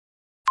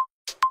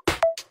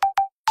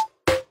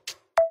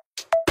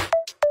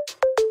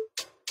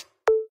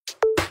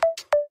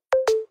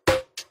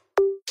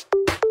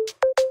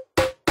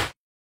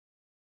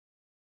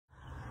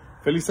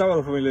Feliz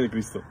sábado, familia de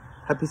Cristo.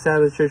 Happy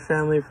Sabbath, church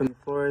family, from the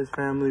Flores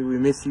family. We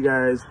miss you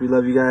guys. We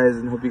love you guys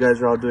and hope you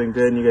guys are all doing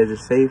good and you guys are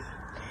safe.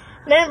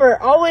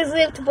 Remember, always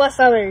live to bless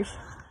others.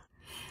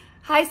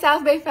 Hi,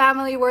 South Bay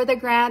family. We're the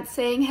Grants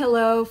saying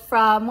hello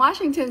from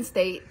Washington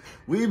State.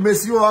 We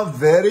miss you all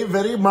very,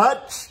 very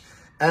much.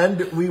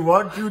 And we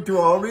want you to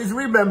always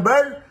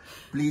remember,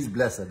 please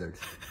bless others.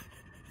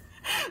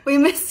 We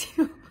miss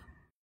you.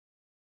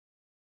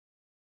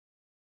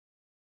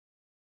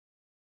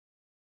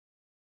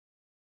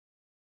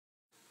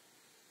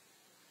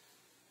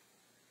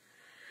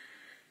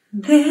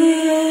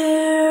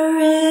 There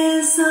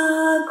is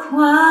a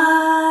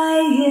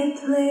quiet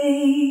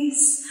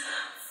place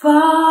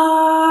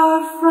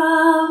far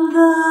from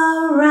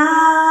the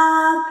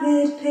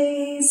rapid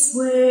pace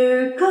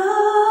where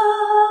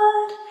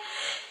God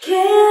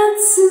can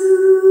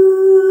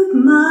soothe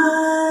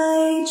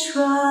my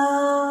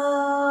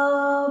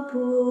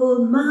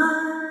troubled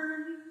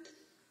mind.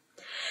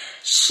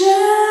 Sheltered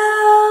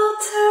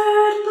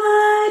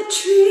by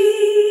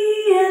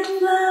tree and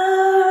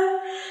flower,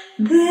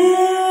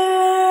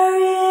 there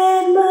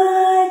in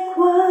my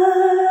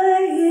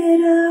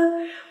quiet hour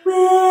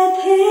with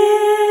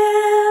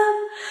Him,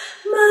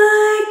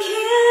 my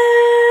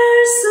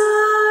cares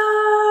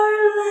are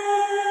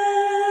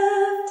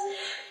left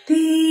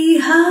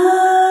behind.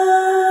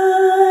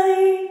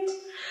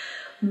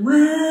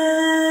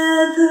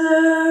 Whether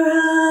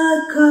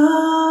a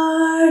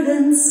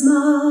garden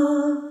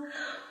small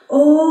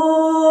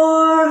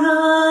or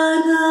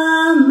on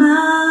a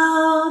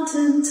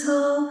mountain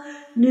tall,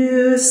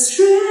 new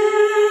strength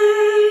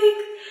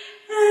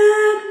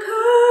and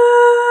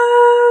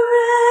courage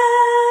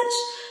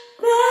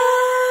there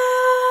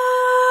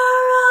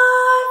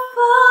I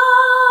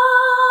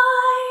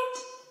find,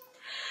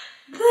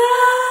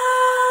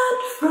 that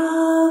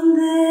from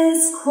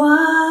this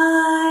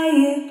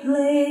quiet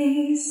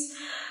place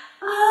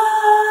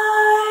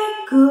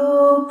I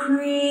go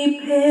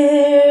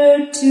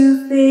prepared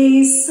to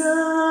face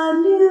a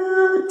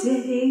new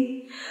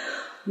day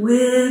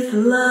with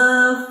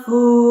love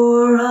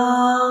for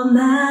all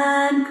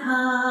mankind.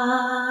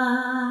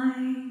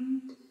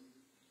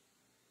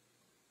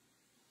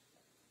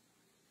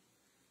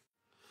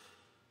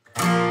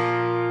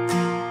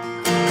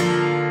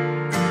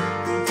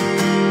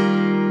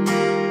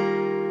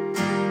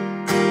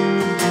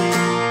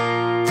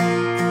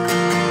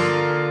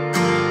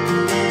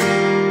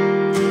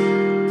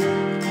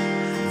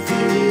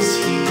 There is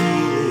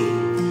healing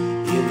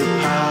in the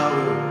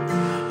power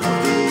of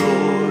the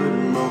Lord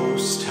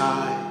Most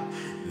High.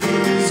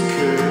 There is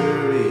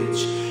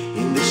courage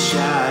in the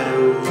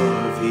shadow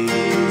of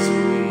His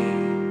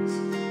wings.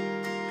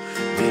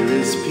 There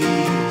is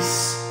peace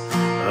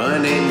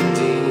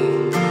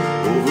unending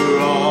over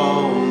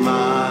all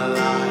my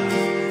life.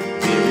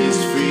 There is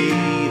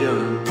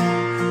freedom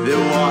that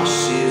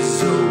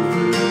washes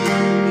over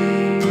me.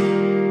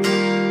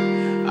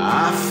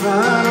 I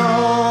find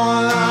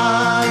all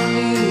I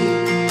need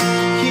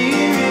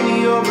here in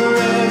your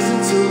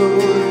presence,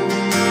 Lord.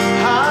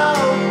 I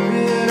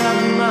open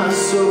up my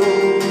soul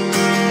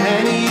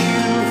and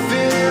you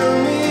fill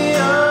me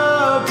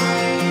up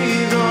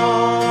with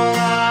all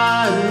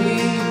I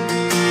need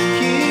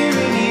here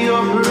in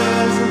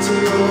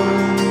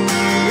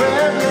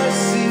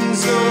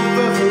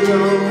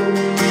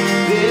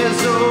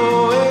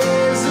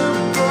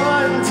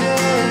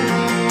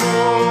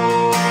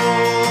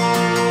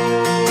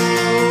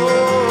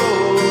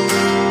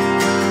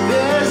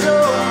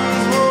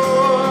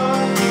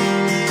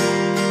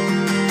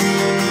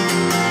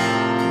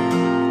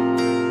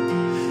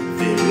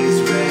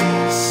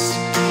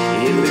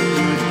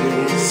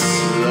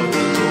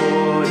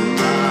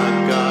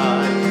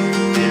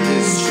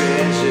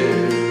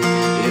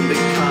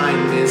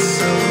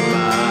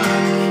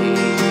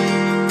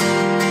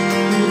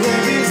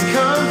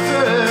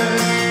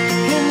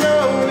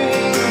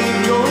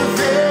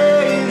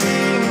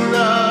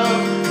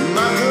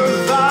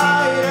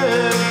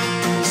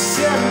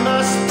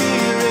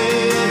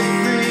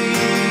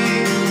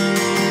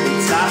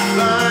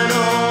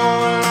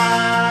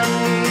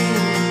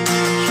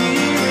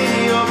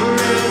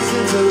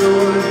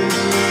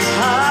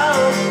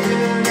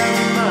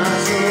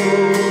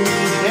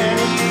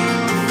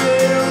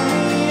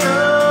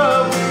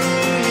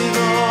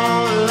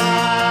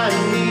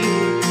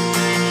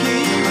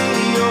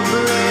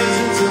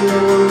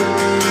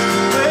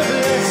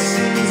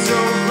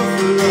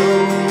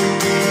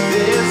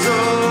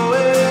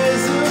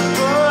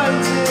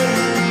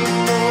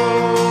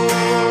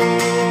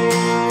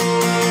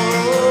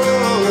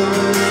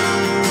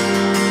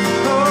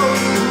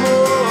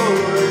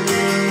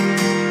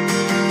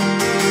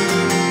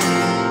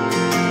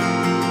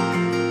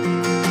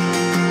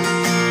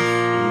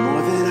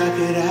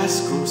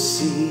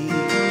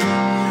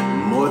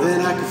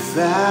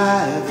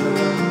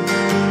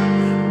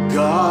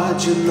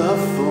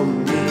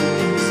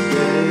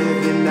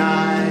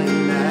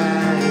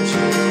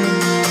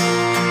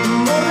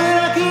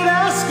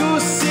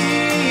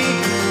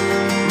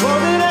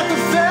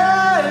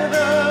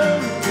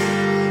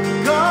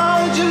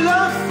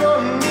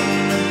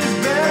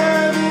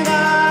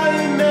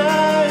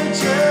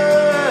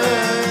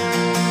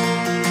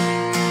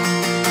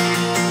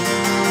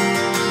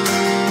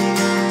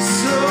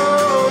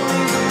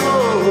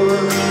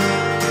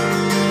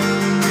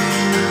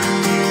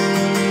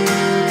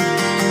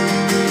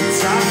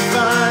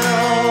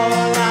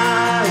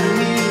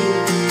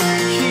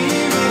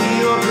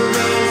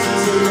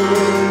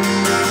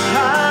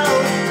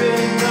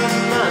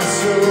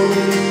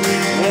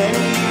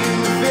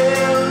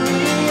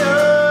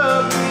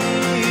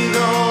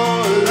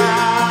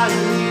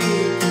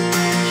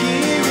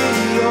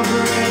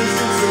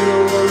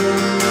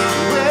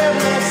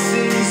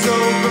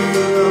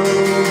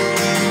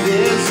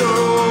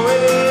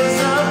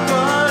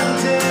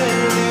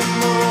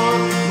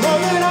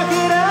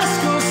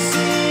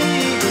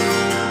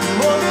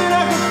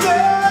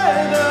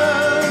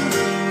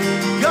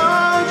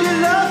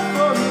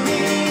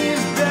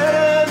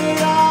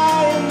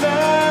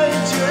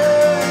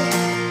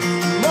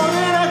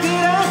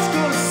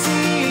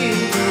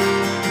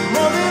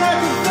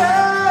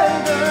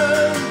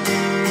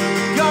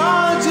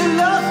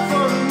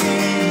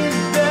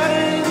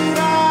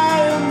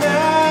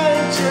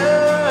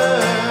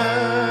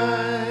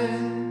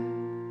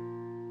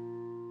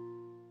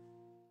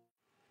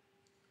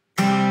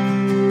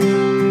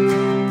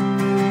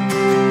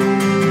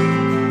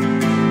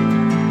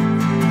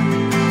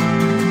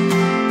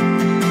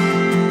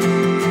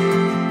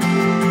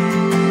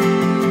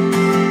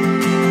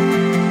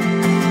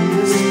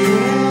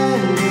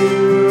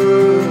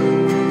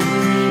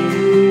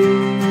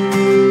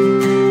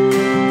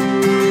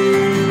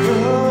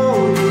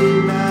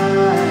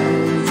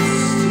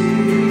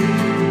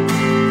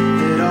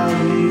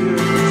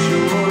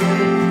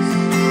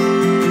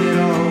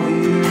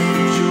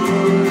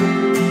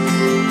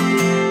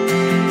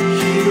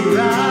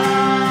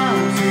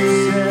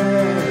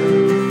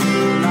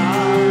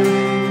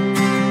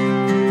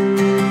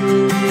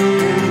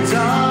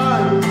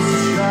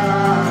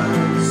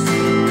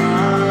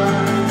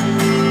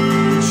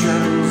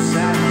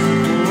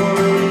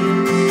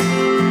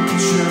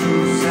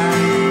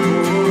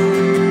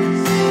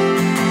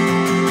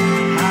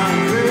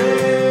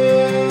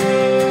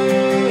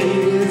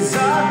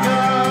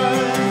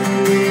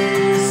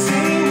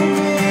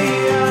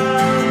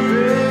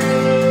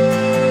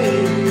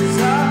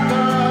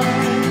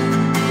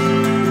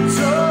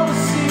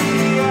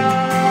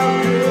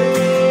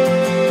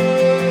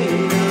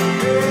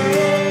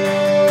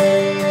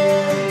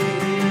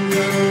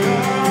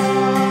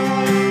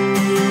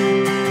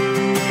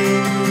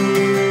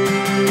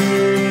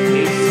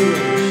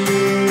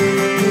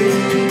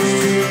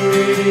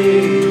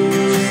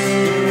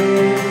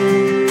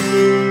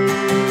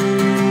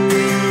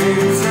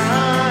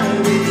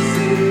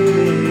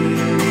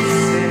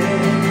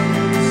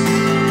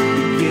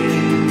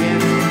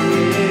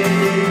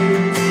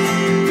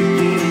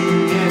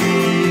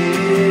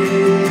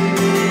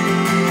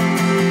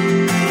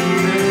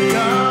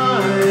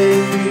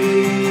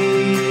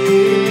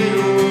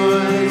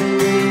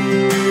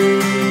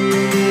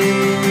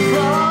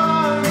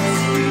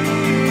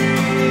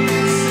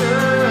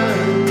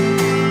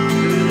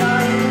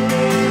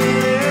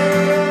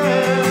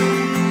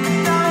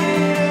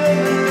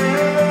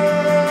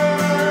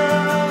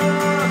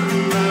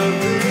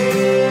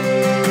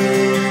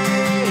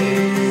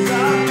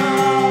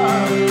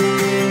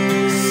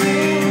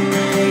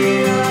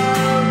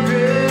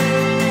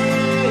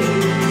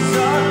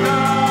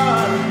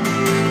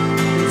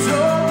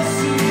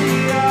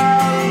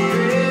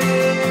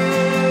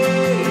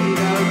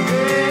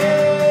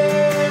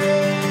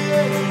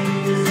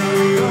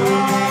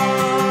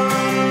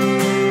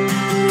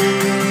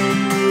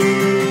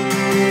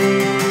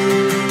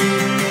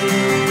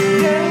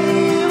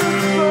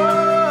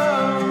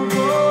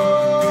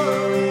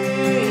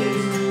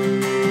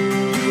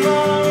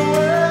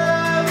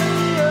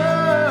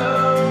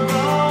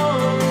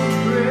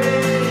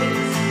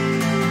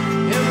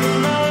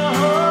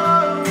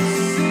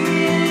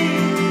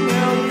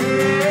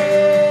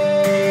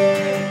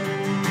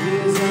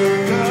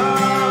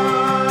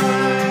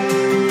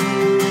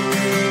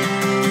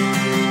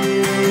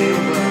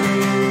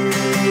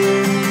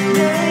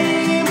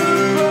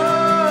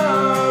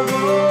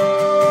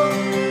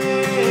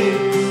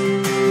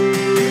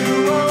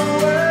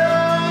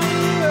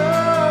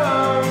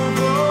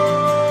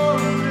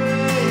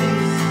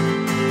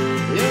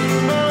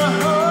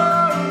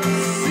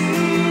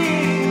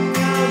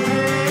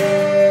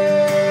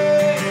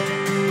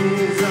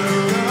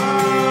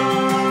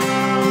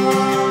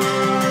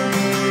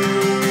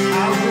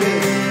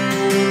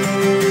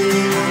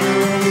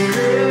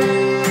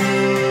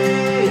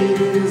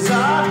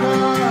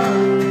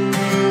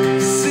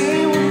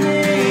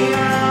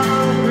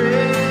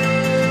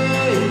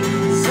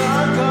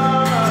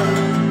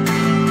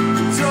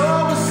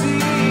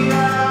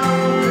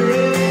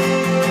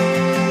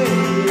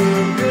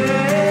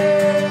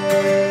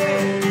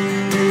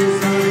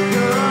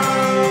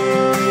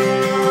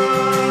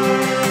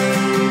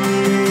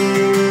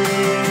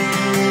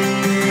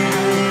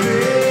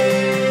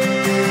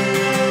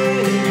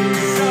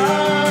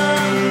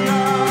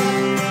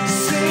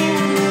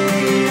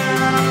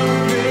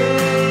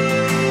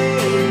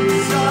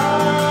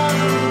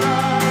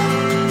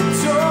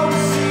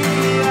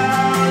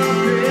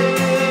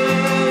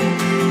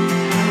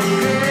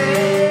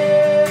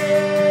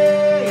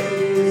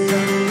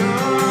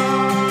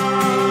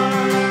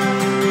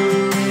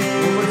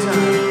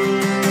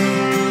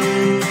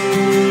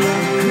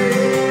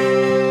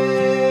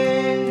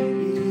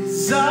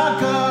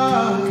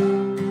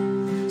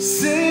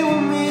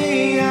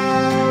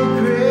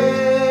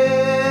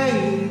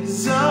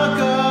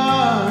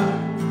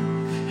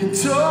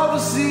soul will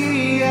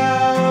see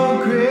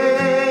how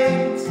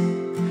great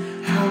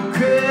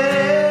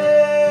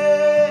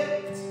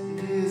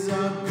is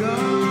our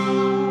God.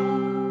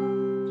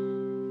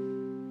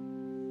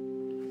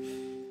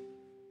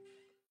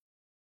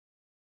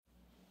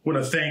 I want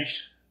to thank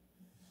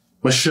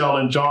Michelle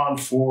and John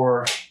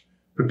for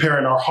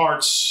preparing our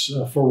hearts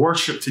for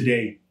worship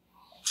today.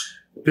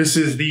 This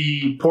is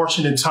the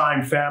portion in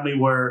time, family,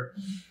 where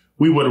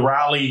we would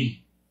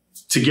rally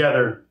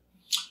together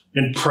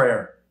in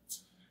prayer.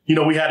 You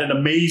know, we had an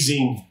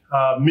amazing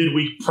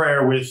midweek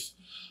prayer with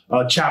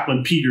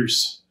Chaplain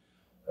Peters.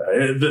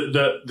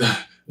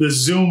 The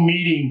Zoom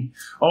meeting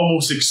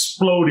almost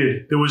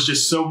exploded. There was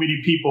just so many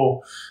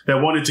people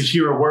that wanted to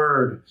hear a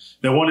word,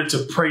 that wanted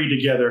to pray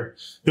together.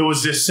 There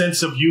was this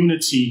sense of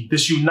unity,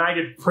 this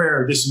united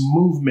prayer, this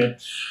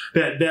movement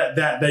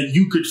that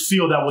you could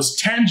feel that was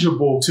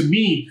tangible to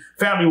me.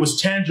 Family was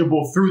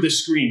tangible through the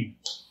screen.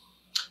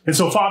 And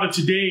so, Father,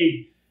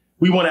 today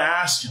we want to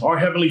ask our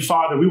Heavenly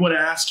Father, we want to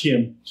ask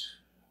Him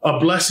a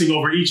blessing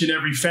over each and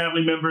every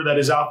family member that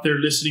is out there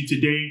listening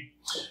today.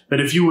 That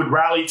if you would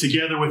rally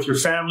together with your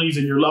families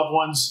and your loved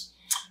ones,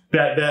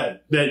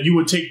 that you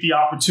would take the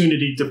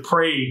opportunity to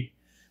pray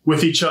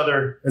with each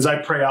other as I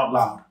pray out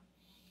loud.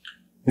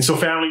 And so,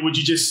 family, would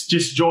you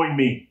just join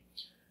me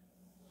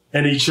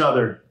and each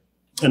other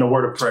in a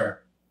word of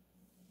prayer?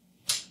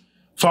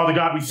 Father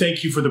God, we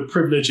thank you for the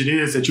privilege it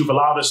is that you've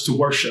allowed us to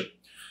worship.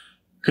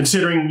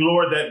 Considering,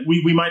 Lord, that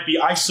we might be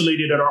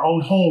isolated in our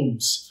own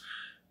homes,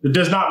 it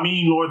does not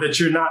mean, Lord, that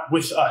you're not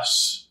with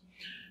us.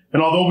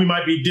 And although we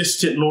might be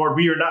distant, Lord,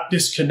 we are not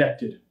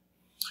disconnected.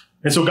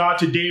 And so, God,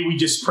 today we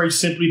just pray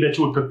simply that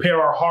you would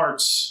prepare our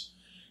hearts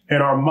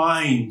and our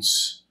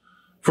minds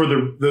for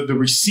the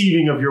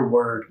receiving of your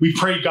word. We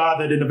pray, God,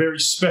 that in a very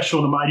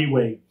special and mighty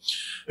way,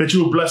 that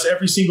you would bless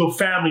every single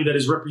family that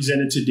is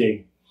represented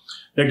today.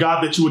 That,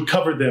 God, that you would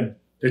cover them,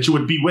 that you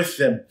would be with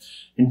them,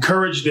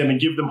 encourage them, and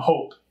give them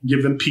hope, and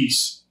give them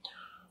peace.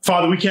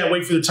 Father, we can't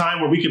wait for the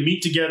time where we can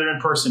meet together in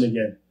person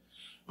again.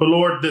 But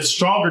Lord, the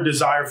stronger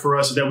desire for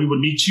us is that we would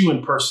meet you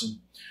in person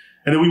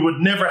and that we would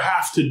never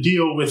have to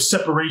deal with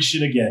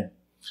separation again.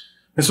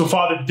 And so,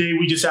 Father, today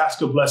we just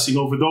ask a blessing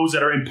over those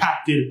that are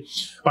impacted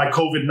by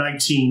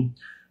COVID-19.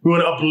 We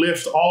want to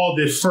uplift all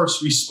the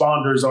first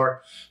responders,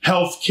 our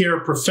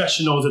healthcare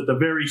professionals at the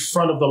very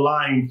front of the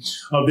line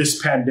of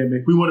this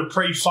pandemic. We want to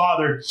pray,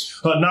 Father,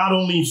 not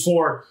only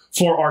for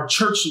our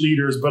church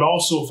leaders, but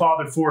also,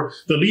 Father, for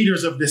the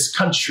leaders of this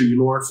country,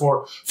 Lord,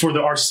 for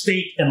our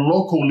state and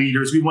local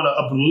leaders. We want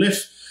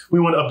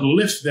to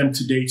uplift them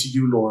today to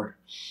you, Lord.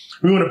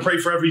 We want to pray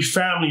for every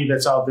family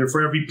that's out there,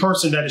 for every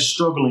person that is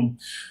struggling,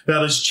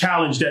 that is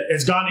challenged, that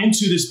has gone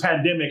into this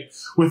pandemic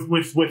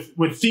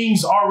with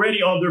things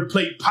already on their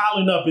plate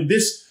piling up. And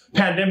this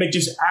pandemic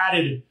just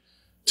added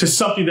to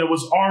something that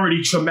was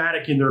already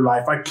traumatic in their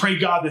life. I pray,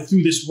 God, that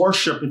through this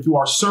worship and through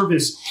our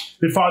service,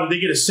 that, Father, they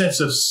get a sense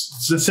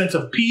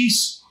of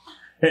peace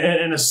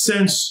and a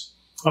sense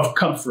of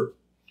comfort.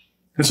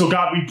 And so,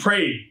 God, we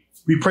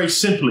pray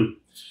simply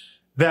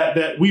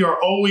that we are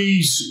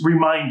always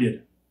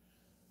reminded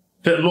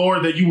that,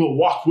 Lord, that you will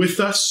walk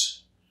with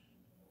us.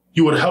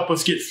 You would help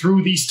us get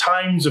through these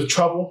times of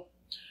trouble.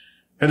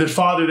 And that,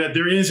 Father, that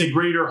there is a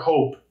greater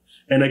hope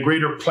and a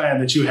greater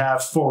plan that you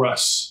have for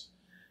us.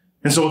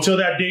 And so until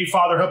that day,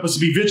 Father, help us to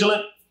be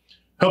vigilant.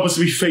 Help us to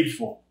be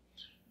faithful.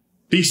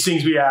 These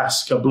things we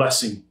ask a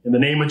blessing in the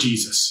name of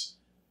Jesus.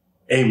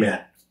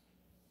 Amen.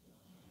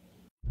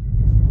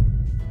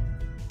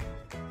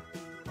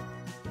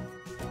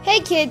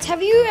 Hey kids,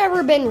 have you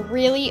ever been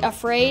really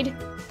afraid?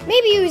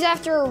 Maybe it was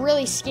after a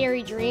really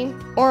scary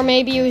dream, or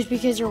maybe it was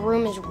because your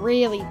room is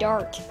really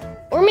dark,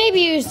 or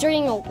maybe it was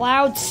during a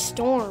loud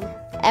storm.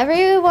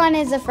 Everyone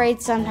is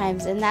afraid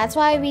sometimes, and that's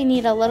why we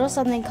need a little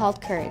something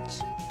called courage.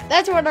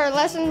 That's what our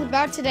lesson is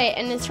about today,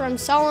 and it's from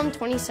Psalm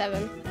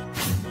 27.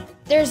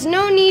 There's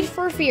no need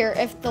for fear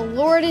if the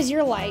Lord is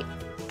your light.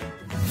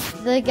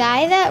 The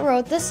guy that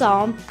wrote the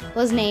psalm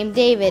was named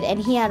David, and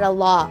he had a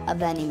lot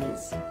of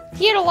enemies.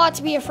 He had a lot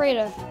to be afraid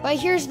of, but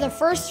here's the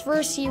first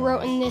verse he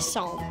wrote in this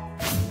psalm.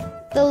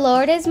 The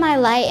Lord is my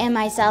light and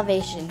my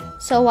salvation,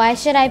 so why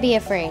should I be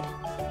afraid?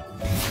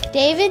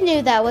 David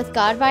knew that with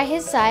God by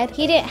his side,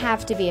 he didn't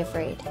have to be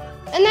afraid.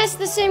 And that's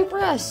the same for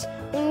us.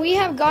 When we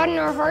have God in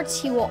our hearts,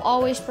 he will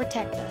always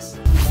protect us.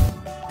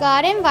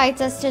 God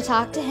invites us to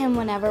talk to him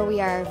whenever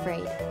we are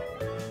afraid.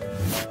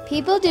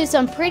 People do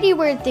some pretty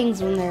weird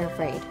things when they're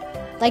afraid,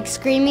 like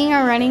screaming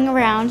or running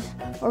around,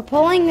 or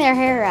pulling their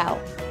hair out.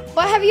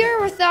 But have you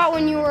ever thought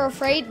when you were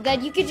afraid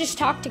that you could just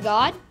talk to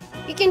God?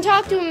 You can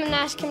talk to him and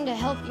ask him to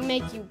help you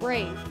make you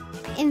brave.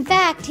 In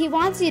fact, he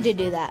wants you to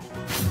do that.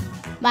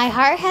 My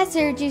heart has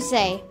heard you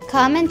say,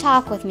 "Come and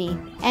talk with me."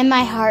 And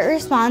my heart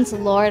responds,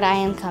 "Lord, I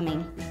am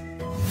coming."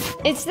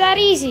 It's that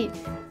easy.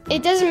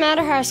 It doesn't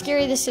matter how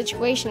scary the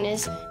situation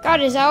is.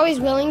 God is always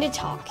willing to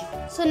talk.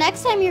 So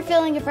next time you're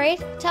feeling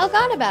afraid, tell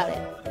God about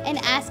it and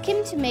ask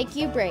him to make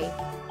you brave.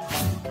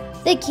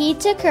 The key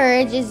to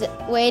courage is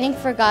waiting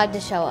for God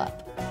to show up.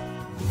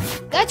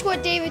 That's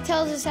what David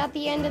tells us at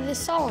the end of this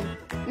psalm.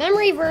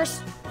 Memory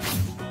verse: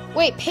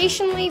 wait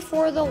patiently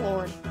for the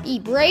Lord. Be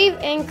brave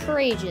and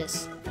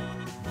courageous.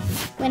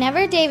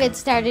 Whenever David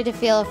started to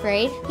feel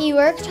afraid, he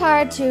worked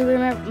hard to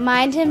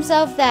remind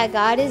himself that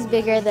God is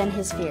bigger than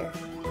his fear.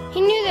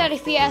 He knew that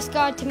if he asked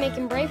God to make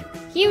him brave,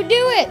 he would do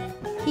it.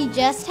 He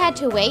just had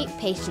to wait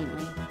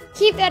patiently.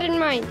 Keep that in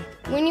mind.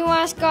 When you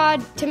ask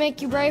God to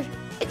make you brave,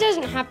 it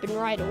doesn't happen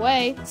right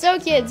away. So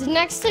kids,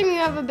 next time you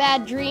have a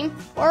bad dream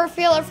or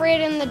feel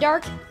afraid in the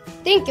dark,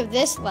 think of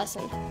this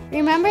lesson.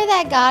 Remember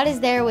that God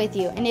is there with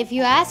you, and if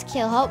you ask,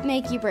 He'll help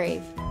make you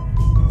brave.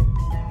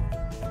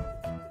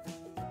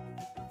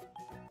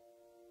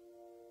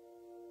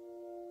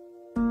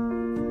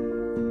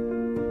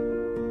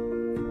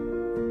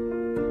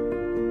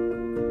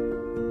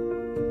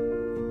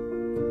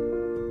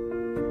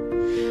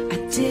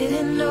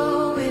 Didn't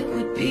know it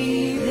would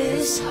be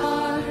this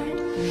hard.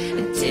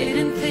 I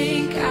didn't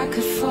think I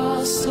could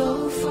fall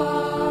so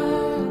far.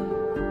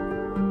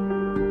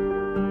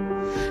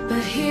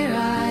 But here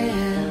I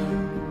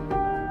am.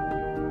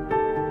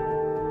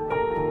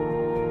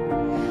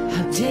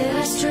 How did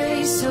I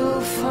stray so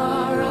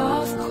far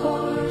off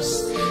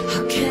course?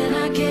 How can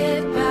I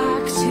get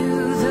back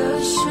to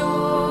the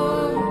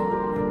shore?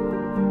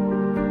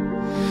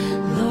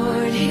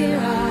 Lord, here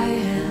I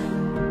am.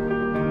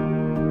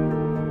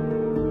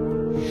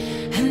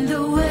 And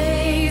the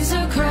waves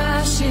are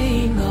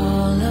crashing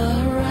all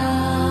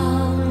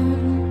around.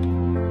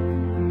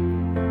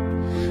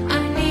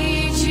 I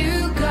need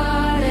you,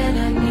 God, and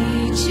I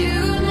need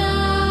you now.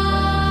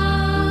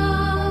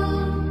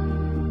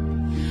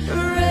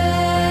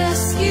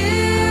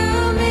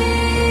 Rescue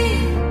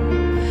me.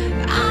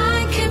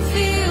 I can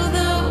feel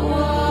the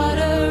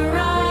water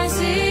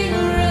rising.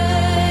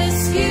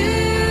 Rescue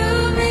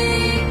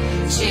me,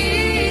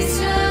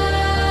 Jesus.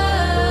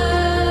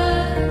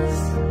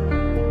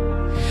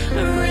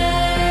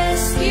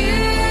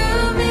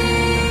 Rescue me,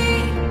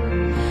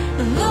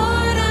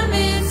 Lord, I'm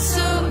in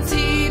so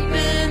deep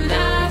and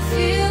I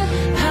feel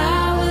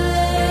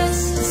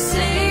powerless to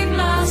save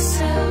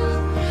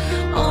myself.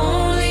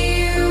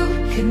 Only you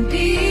can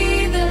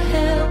be the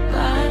help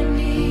I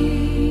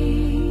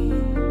need.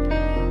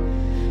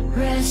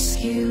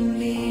 Rescue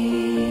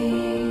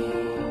me.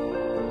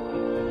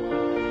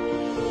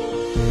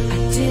 I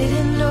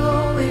didn't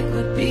know it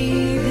would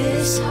be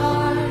this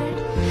hard.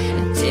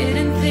 I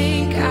didn't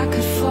think I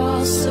could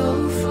fall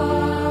so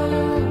far.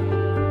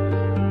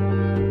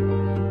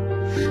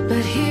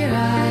 But here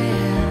I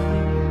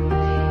am.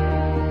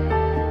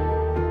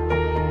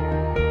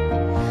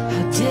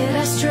 How did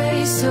I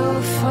stray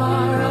so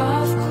far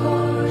off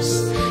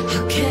course?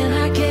 How can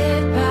I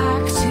get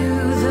back to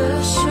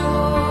the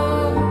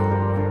shore?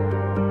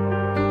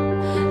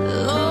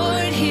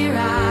 Lord, here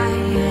I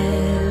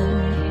am.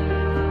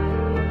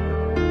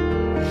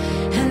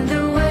 And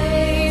the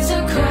waves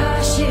are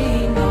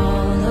crashing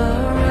all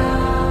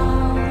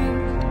around.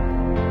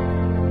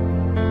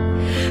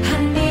 I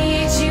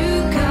need you,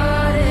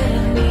 God, and I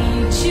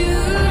need you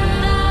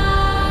now.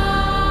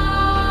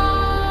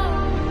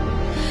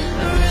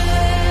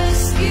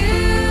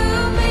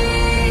 Rescue me.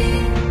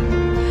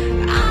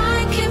 I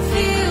can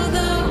feel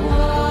the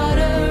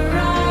water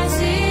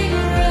rising.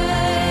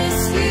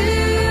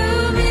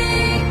 Rescue me,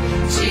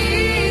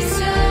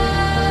 Jesus.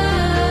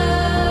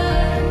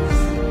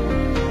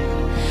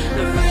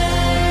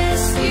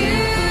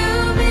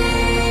 Rescue me,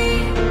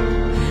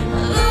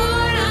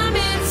 Lord, I'm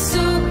in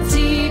so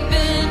deep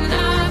and I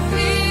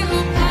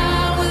feel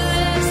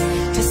powerless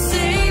to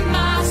save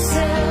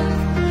myself.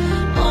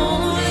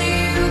 Only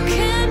you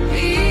can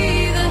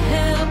be the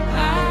help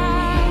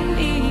I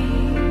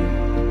need.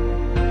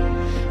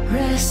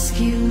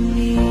 Rescue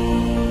me.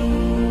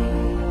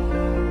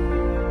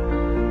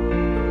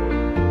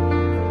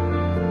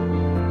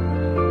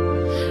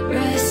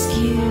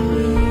 Rescue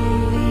me.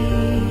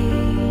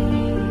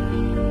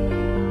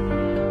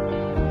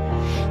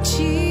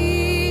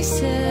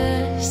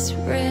 Jesus,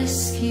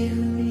 rescue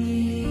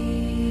me.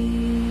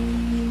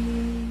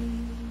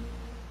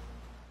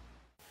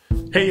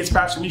 Hey, it's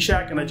Pastor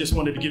Meshach, and I just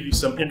wanted to give you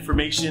some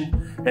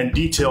information and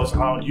details on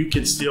how you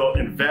can still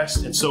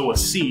invest and sow a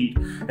seed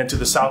into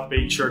the South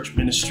Bay Church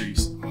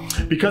Ministries.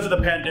 Because of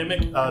the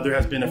pandemic, there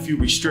has been a few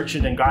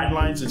restrictions and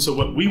guidelines, and so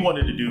what we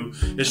wanted to do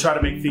is try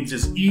to make things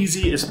as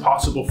easy as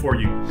possible for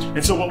you.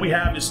 And so what we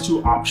have is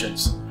two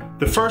options.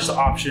 The first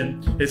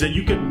option is that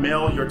you can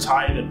mail your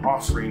tithe and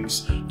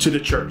offerings to the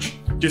church.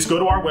 Just go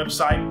to our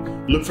website,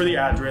 look for the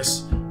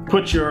address,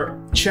 put your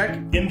check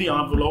in the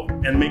envelope,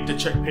 and make the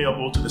check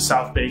payable to the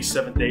South Bay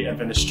Seventh-day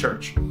Adventist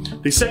Church.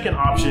 The second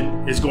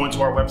option is going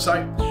to our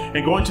website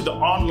and going to the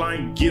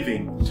online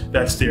giving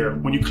that's there.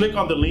 When you click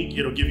on the link,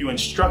 it'll give you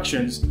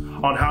instructions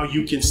on how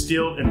you can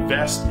still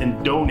invest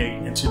and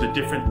donate into the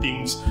different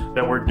things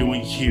that we're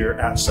doing here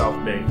at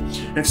South Bay.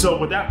 And so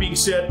with that being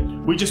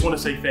said, we just want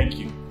to say thank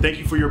you. Thank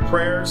you for your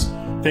prayers.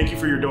 Thank you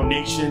for your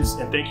donations,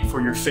 and thank you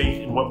for your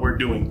faith in what we're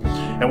doing.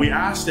 And we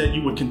ask that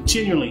you would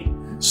continually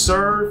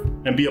serve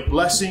and be a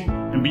blessing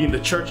and be in the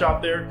church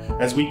out there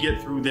as we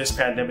get through this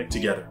pandemic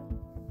together.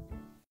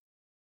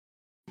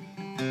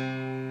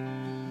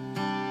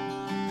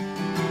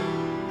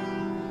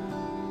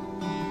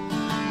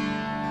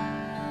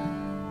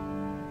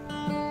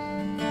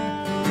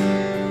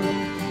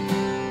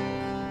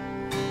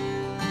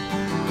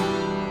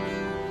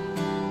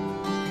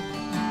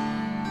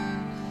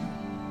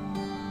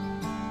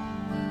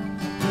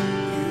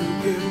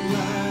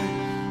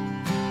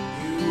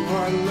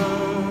 are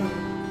love.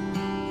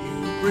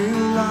 You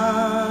bring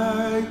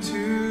light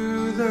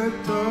to the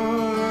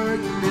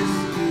darkness.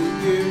 You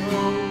give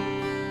hope.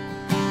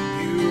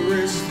 You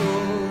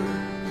restore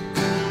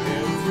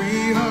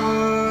every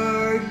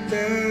heart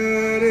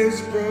that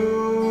is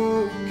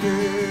broken.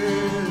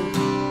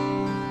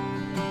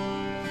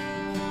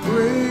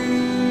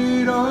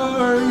 Great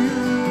are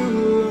you,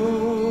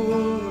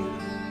 Lord.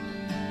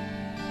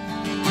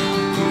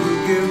 You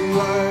give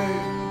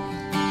light.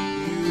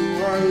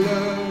 You are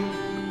love.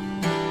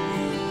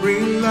 You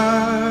bring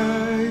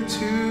light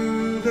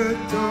to the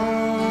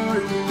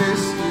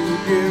darkness. You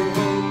give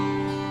hope.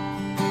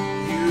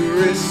 You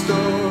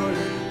restore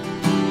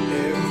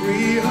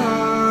every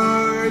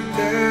heart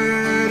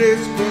that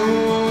is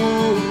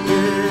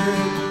broken.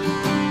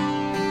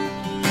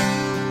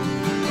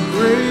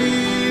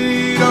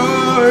 Great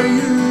are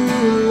you,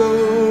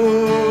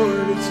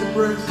 Lord. It's your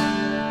breath.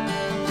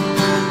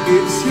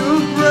 It's your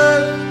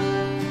breath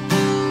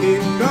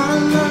in our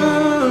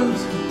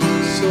lungs.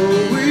 So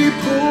we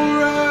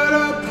pour out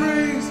our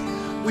praise.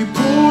 We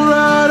pour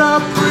out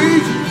our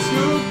praise. It's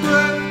your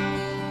breath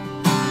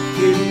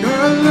in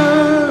our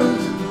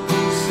lungs.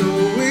 So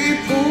we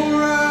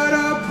pour out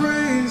our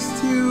praise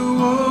to you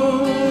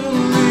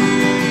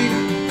only.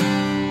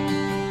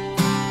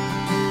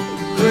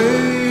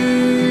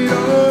 Great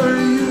are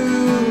you,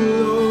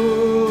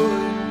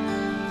 Lord.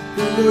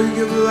 Even though you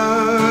give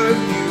life,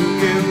 you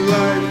give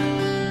life.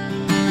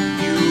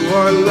 You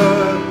are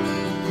love.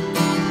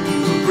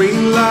 You bring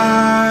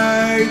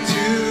light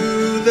to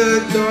the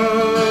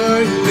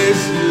darkness.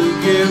 You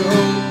give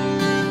hope.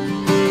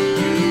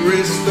 You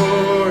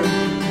restore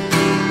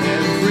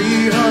every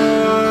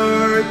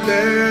heart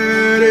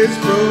that is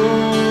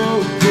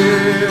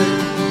broken.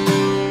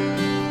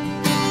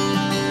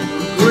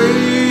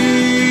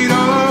 Great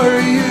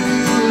are you,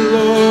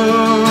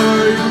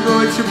 Lord. You know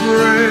it's your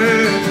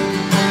breath.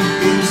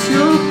 It's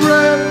your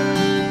breath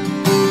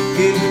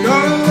in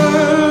our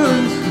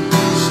lungs.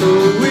 So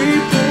we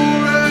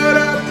pour out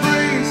our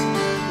praise.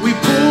 We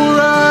pour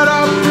out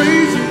our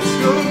praise. It's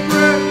your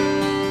breath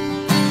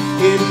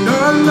in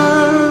our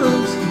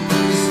lungs.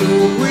 So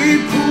we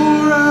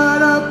pour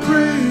out our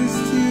praise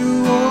to you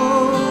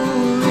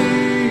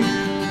only.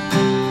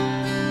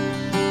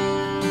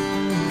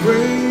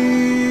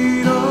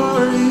 Great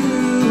are you,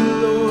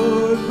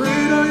 Lord.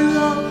 Great are you,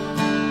 Lord.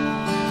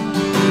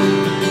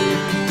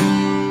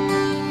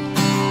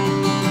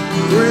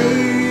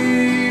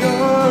 Great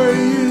are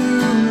you,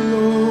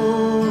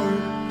 Lord.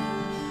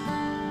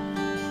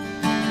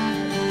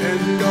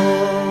 And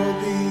all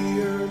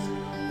the earth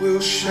will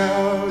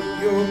shout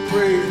your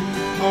praise.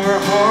 Our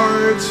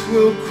hearts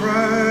will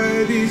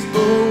cry, these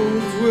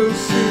bones will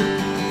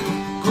sing.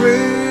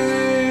 Great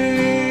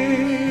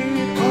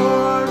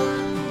are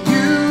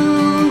you,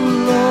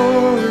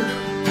 Lord.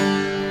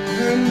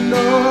 And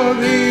all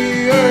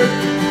the earth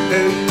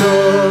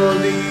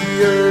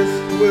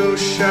will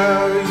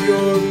shout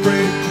your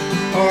praise.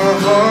 Our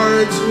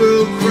hearts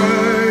will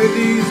cry,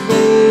 these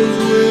bones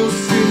will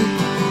sing.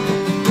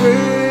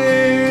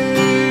 Great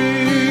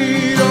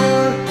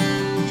are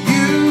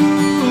you,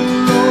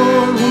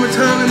 Lord. One more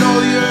time, and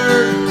all the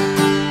earth.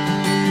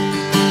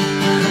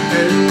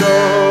 And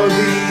all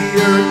the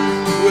earth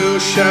will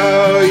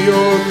shout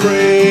your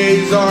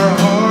praise. Our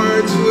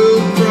hearts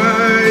will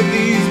cry,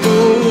 these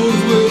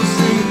bones will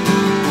sing.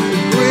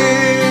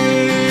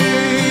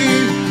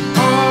 Great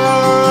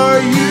are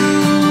you,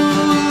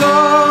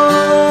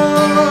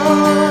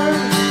 Lord.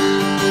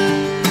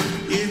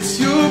 It's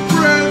your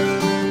breath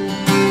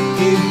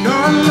in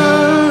our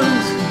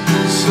lungs.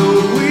 So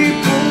we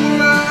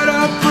pour out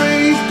our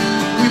praise.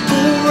 We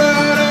pour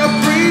out our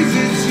praise.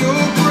 It's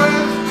your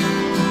breath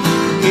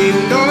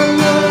in our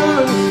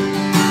lungs.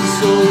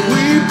 So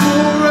we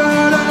pour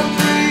out our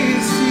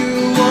praise to you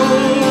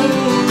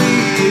only.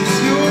 It's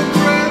your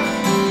breath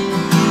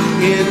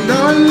in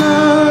our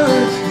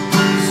lungs.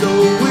 So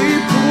we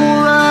pour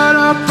out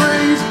our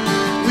praise.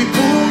 We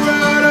pour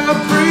out our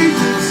praise.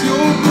 It's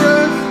your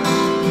breath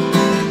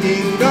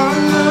in our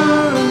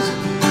lungs.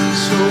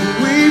 So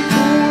we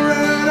pour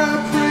out our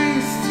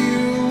praise to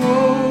you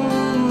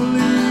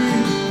only.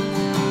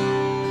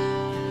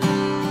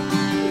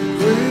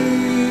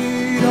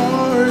 Great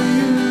are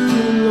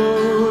you,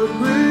 Lord.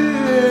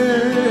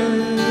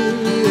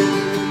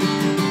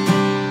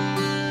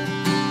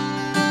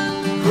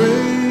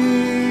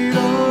 Great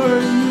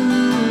are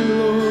you,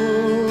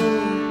 Lord.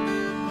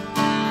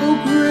 Oh,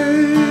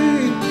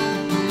 great.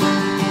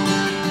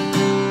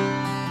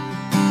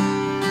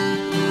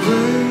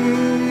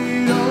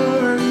 Great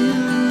are you,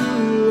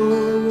 Lord.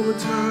 One more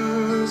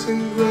time,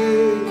 sing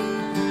great.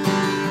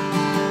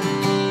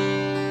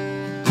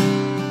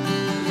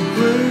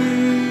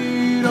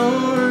 Great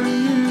are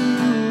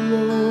you,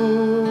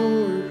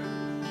 Lord.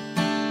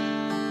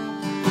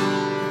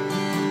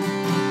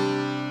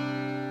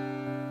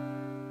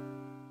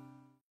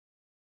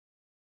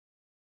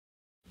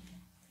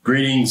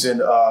 Greetings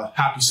and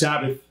happy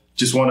Sabbath.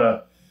 Just want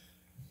to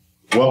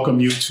welcome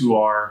you to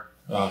our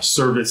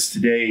service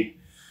today.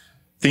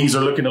 things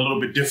are looking a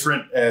little bit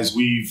different as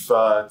we've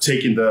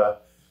taken the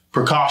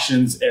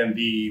precautions and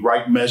the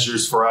right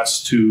measures for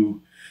us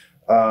to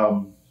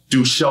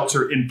do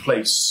shelter in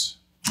place.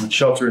 And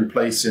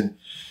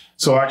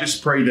so I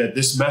just pray that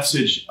this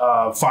message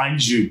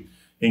finds you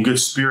in good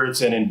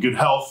spirits and in good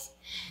health.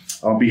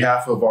 On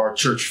behalf of our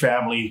church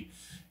family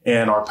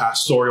and our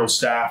pastoral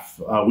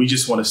staff, we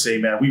just want to say,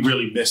 man, we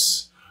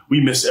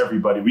miss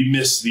everybody. We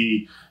miss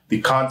the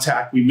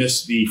contact. We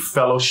miss the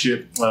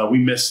fellowship. We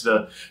miss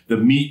the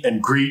meet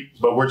and greet.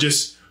 But we're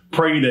just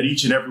praying that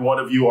each and every one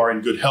of you are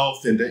in good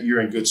health and that you're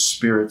in good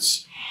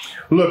spirits.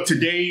 Look,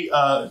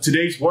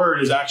 today's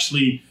word is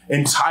actually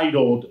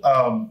entitled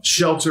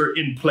Shelter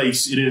in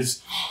Place. It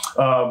is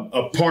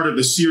a part of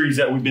the series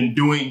that we've been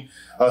doing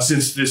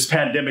since this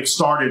pandemic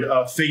started,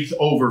 Faith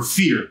Over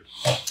Fear.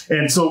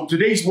 And so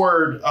today's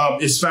word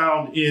is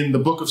found in the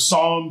book of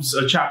Psalms,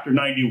 chapter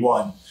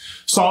 91.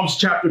 Psalms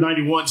chapter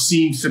 91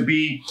 seems to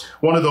be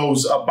one of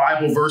those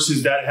Bible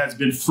verses that has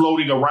been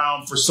floating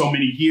around for so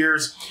many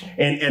years.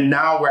 And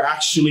now we're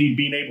actually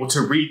being able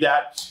to read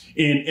that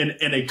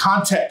in a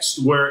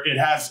context where it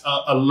has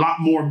a lot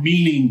more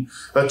meaning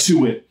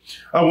to it.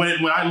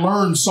 When I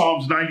learned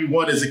Psalms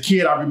 91 as a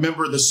kid, I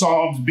remember the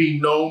Psalms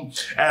being known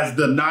as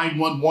the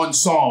 911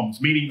 Psalms,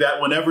 meaning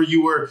that whenever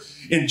you were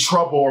in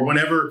trouble or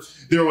whenever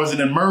there was an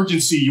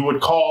emergency, you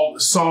would call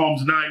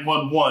Psalms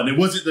 911. It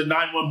wasn't the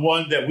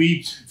 911 that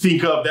we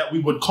think of that we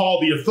would call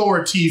the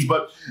authorities,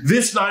 but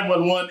this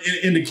 911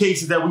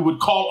 indicates that we would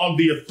call on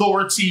the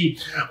authority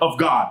of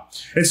God.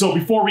 And so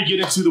before we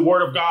get into the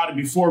word of God and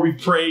before we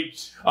pray,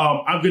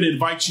 I'm going to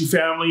invite you,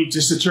 family,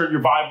 just to turn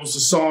your Bibles to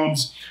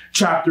Psalms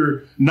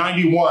chapter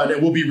 91,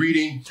 and we'll be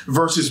reading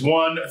verses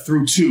 1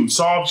 through 2.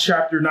 Psalms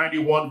chapter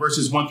 91,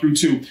 verses 1 through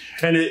 2.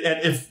 And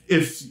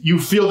if you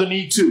feel the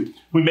need to,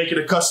 we make it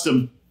a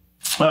custom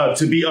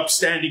to be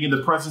upstanding in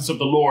the presence of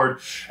the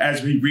Lord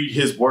as we read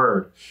his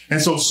word.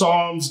 And so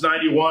Psalms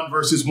 91,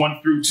 verses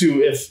 1 through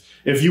 2.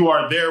 If you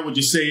are there, would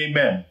you say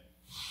amen?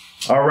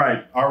 All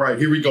right.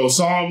 Here we go.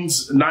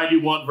 Psalms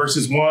 91,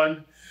 verses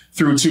 1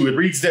 through 2. It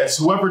reads this: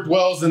 whoever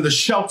dwells in the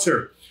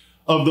shelter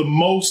of the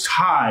Most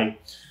High,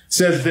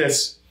 says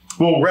this,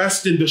 will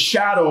rest in the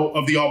shadow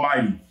of the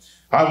Almighty.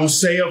 I will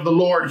say of the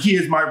Lord, he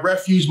is my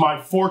refuge,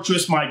 my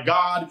fortress, my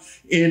God,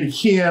 in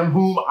him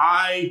whom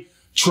I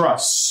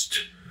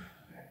trust.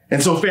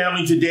 And so,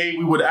 family, today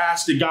we would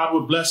ask that God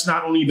would bless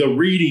not only the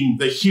reading,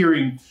 the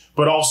hearing,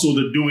 but also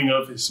the doing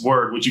of his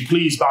word. Would you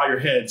please bow your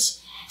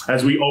heads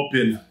as we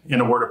open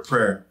in a word of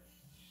prayer?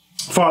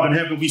 Father in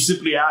heaven, we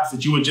simply ask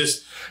that you would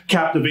just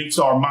captivate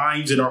our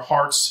minds and our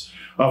hearts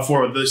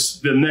for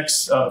the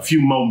next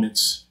few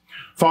moments.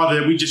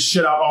 Father, that we just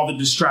shut out all the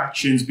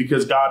distractions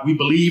because, God, we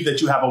believe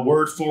that you have a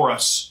word for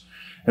us.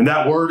 And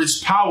that word is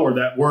power.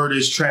 That word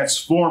is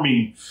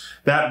transforming.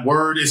 That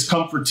word is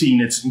comforting.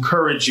 It's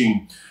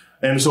encouraging.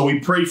 And so we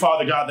pray,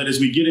 Father God, that as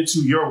we get into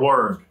your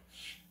word,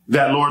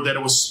 that, Lord, that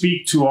it will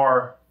speak to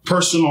our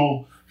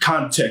personal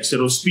context.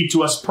 It will speak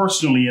to us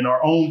personally in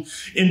our own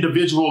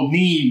individual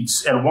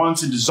needs and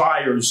wants and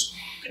desires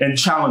and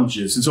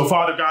challenges. And so,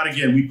 Father God,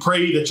 again, we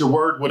pray that your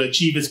word would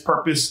achieve its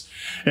purpose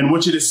in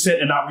which it is sent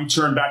and not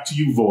return back to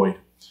you void.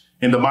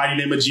 In the mighty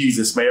name of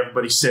Jesus, may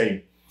everybody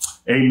say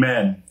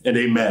amen and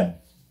amen.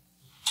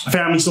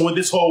 Family, so when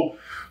this whole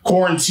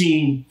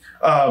quarantine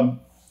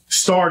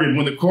started,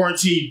 when the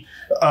quarantine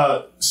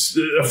a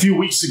few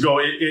weeks ago,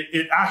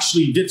 it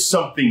actually did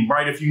something,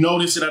 right? If you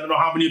notice, and I don't know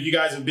how many of you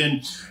guys have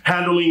been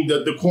handling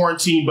the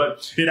quarantine,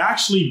 but it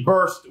actually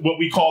birthed what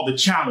we call the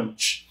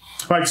challenge.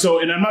 Right. So,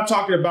 and I'm not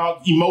talking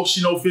about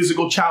emotional,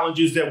 physical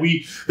challenges that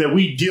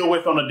we deal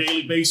with on a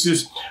daily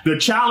basis. The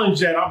challenge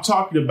that I'm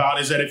talking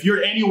about is that if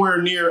you're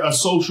anywhere near a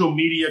social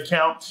media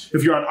account,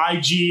 if you're on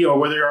IG or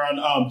whether you're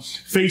on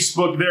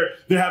Facebook,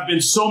 there have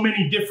been so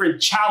many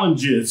different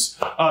challenges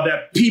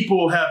that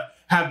people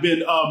have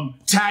been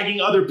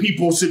tagging other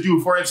people to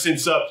do. For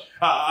instance,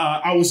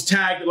 I was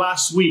tagged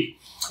last week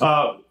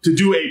to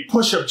do a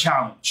push-up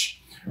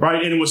challenge,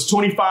 right? And it was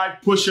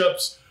 25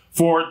 push-ups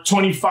for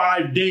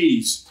 25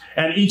 days.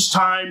 And each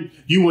time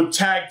you would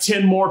tag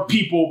 10 more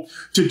people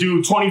to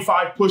do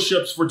 25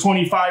 push-ups for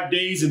 25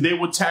 days, and they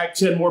would tag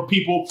 10 more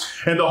people.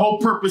 And the whole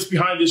purpose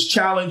behind this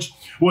challenge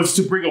was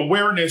to bring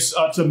awareness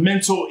to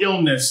mental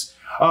illness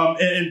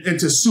and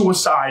to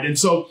suicide. And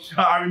so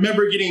I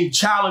remember getting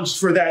challenged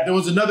for that. There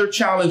was another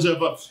challenge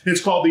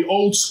it's called the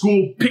old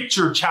school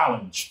picture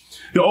challenge.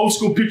 The old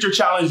school picture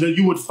challenge, that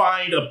you would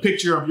find a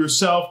picture of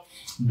yourself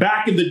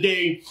back in the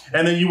day,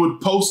 and then you would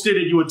post it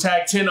and you would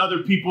tag 10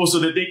 other people so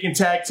that they can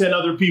tag 10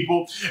 other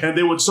people, and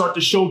they would start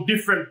to show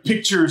different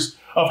pictures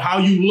of how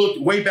you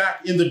looked way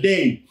back in the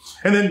day.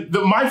 And then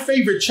my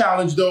favorite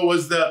challenge, though,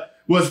 was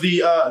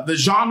the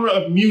genre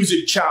of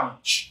music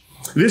challenge.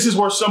 This is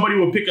where somebody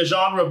will pick a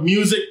genre of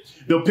music.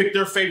 They'll pick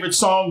their favorite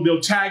song.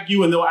 They'll tag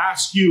you and they'll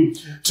ask you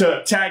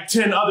to tag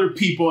 10 other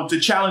people and to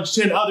challenge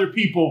 10 other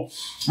people,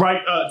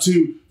 right,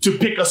 to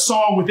pick a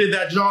song within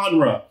that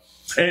genre.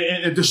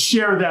 And to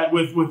share that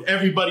with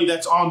everybody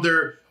that's on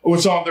their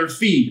was on their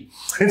feed.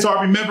 And so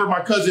I remember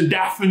my cousin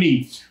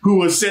Daphne, who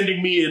was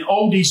sending me an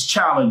oldies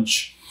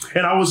challenge.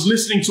 And I was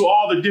listening to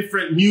all the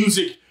different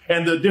music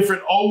and the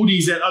different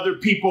oldies that other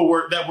people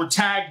were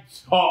tagged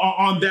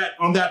on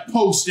that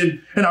post.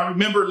 And I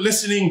remember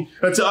listening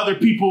to other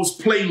people's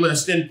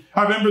playlists. And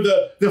I remember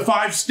the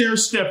Five Stair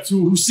Steps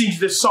who sings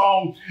this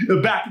song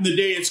back in the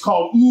day. It's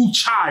called Ooh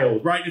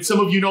Child, right? And some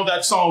of you know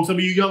that song. Some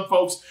of you young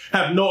folks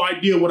have no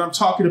idea what I'm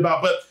talking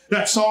about. But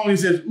that song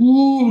says,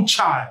 Ooh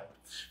Child,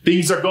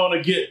 things are going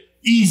to get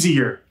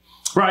easier,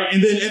 right?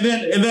 And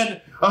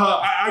then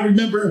I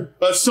remember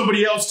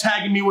somebody else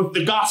tagging me with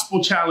the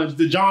gospel challenge,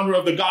 the genre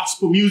of the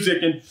gospel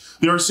music. And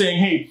they were saying,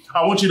 hey,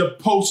 I want you to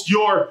post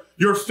your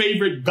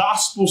favorite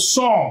gospel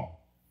song.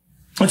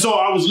 And so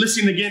I was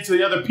listening again to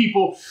the other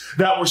people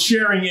that were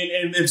sharing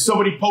it. And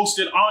somebody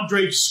posted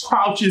Andre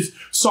Crouch's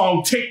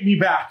song, Take Me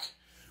Back,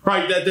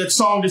 right? That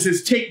song that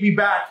says, take me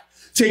back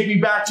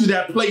to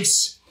that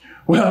place.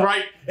 Well,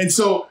 right. And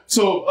so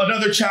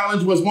another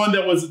challenge was one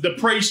that was the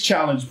praise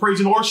challenge, praise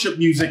and worship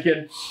music.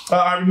 And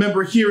I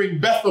remember hearing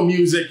Bethel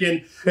music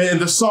and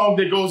the song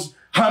that goes,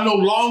 I'm no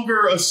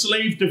longer a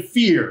slave to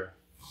fear,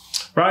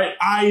 right?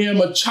 I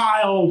am a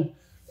child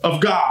of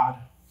God.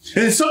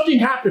 And then something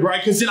happened, right?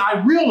 Because then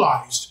I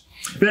realized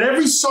that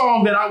every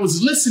song that I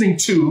was listening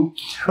to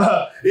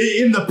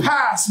in the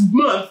past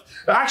month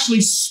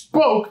actually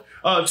spoke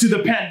to the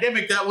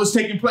pandemic that was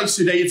taking place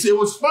today. It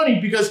was funny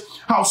because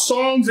how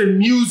songs and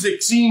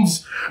music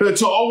seems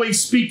to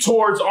always speak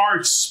towards our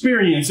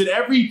experience. And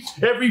every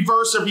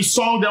verse, every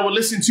song that we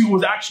listened to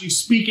was actually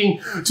speaking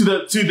to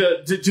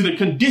the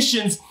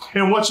conditions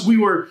in which we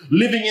were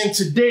living in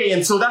today.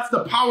 And so that's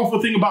the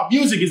powerful thing about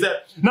music, is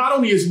that not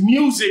only is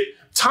music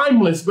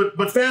timeless,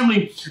 but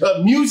family,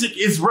 music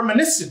is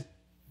reminiscent.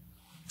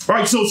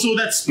 Right, so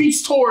that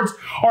speaks towards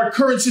our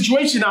current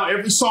situation now.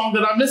 Every song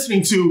that I'm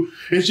listening to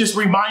is just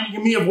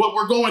reminding me of what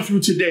we're going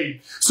through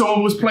today.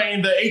 Someone was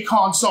playing the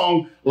Akon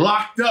song,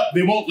 Locked Up,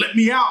 They Won't Let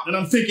Me Out. And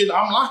I'm thinking,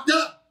 I'm locked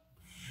up.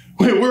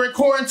 We're in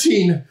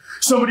quarantine.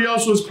 Somebody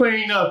else was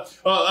playing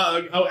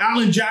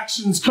Alan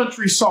Jackson's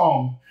country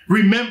song,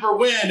 Remember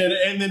When.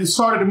 And then it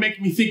started to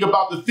make me think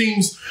about the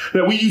things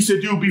that we used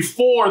to do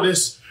before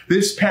this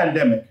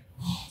pandemic.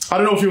 I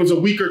don't know if it was a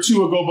week or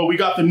two ago, but we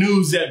got the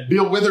news that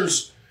Bill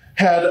Withers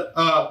had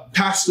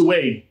passed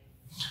away.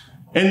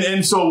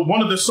 And so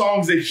one of the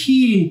songs that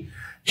he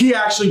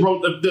actually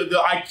wrote,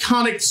 the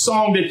iconic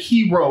song that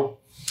he wrote,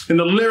 in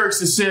the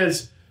lyrics it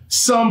says,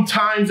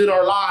 sometimes in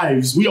our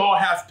lives we all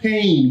have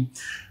pain,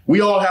 we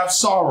all have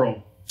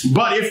sorrow,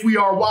 but if we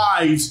are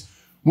wise,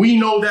 we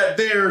know that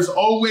there's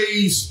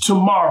always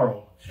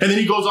tomorrow. And then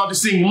he goes on to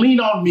sing, lean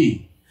on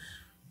me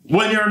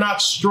when you're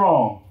not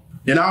strong,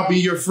 and I'll be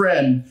your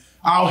friend.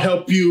 I'll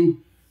help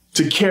you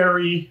to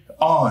carry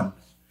on.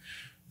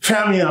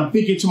 Family, I'm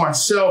thinking to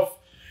myself,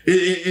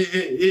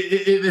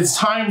 it's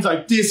times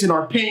like this, in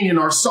our pain, in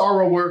our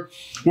sorrow, where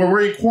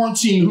we're in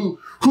quarantine,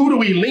 who do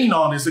we lean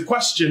on is the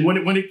question.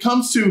 When it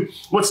comes to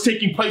what's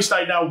taking place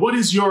right now, what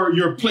is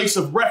your place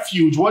of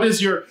refuge? What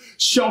is your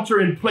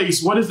shelter in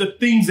place? What is the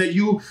things that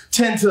you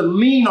tend to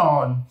lean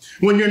on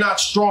when you're not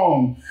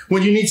strong,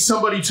 when you need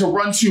somebody to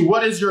run to?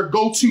 What is your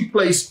go-to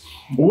place?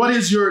 What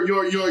is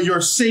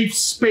your safe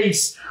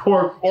space,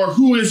 or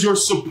who is your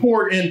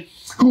support, and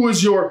who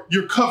is your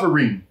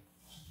covering?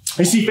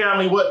 You see,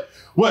 family,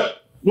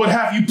 what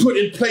have you put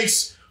in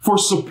place for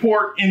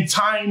support in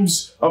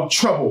times of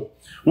trouble?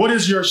 What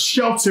is your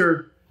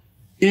shelter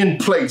in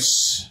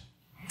place?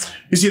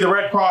 You see, the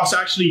Red Cross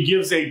actually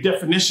gives a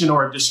definition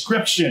or a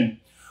description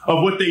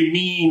of what they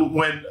mean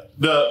when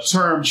the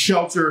term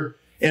shelter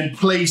in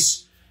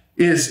place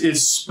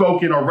is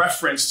spoken or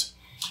referenced.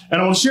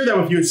 And I want to share that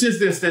with you. It says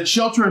this, that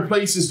shelter in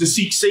place is to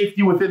seek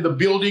safety within the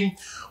building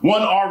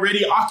one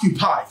already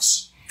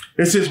occupies.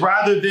 It says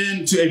rather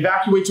than to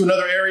evacuate to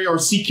another area or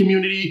seek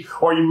community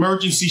or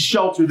emergency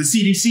shelter. The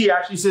CDC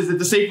actually says that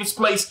the safest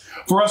place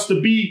for us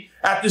to be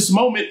at this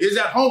moment is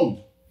at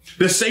home.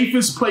 The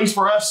safest place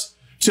for us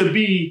to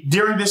be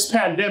during this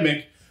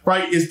pandemic,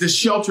 right, is the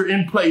shelter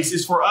in place,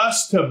 is for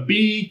us to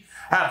be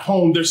at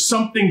home. There's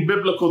something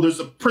biblical.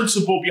 There's a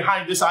principle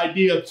behind this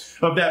idea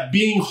of that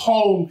being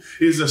home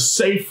is a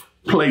safe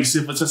place,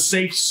 if it's a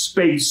safe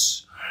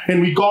space, in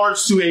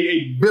regards to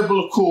a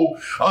biblical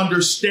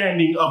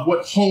understanding of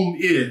what home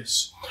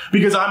is.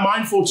 Because I'm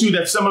mindful too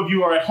that some of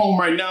you are at home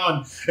right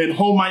now, and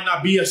home might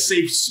not be a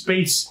safe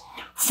space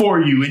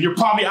for you. And you're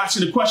probably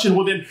asking the question,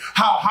 well, then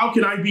how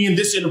can I be in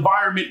this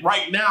environment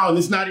right now? And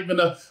it's not even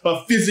a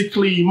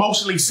physically,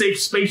 emotionally safe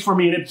space for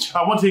me. And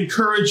I want to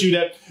encourage you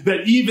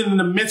that even in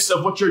the midst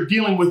of what you're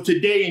dealing with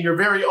today in your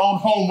very own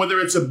home, whether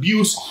it's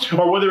abuse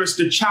or whether it's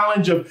the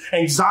challenge of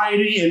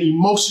anxiety and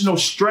emotional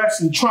stress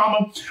and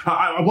trauma,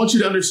 I want you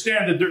to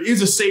understand that there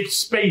is a safe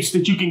space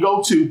that you can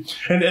go to.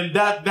 And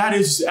that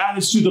is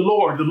to the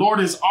Lord. The Lord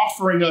is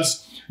offering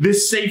us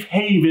this safe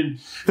haven,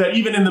 that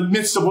even in the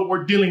midst of what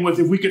we're dealing with,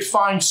 if we could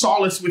find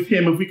solace with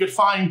him, if we could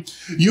find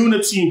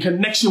unity and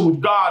connection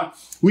with God,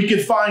 we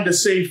could find a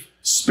safe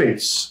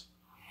space.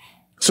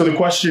 So the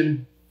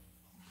question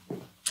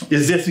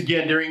is this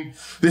again, during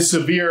this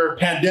severe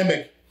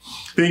pandemic,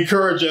 they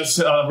encourage us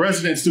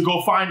residents to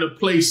go find a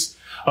place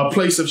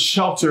of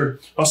shelter,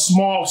 a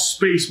small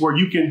space where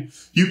you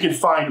can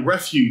find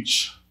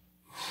refuge.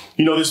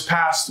 You know, this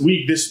past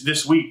week,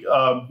 this week,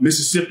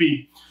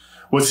 Mississippi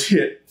was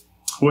hit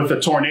with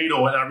a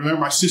tornado. And I remember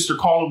my sister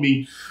calling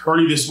me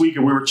early this week,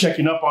 and we were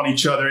checking up on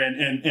each other.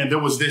 And there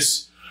was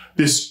this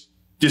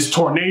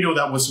tornado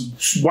that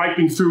was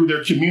wiping through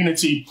their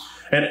community.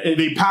 And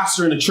they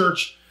pastor in a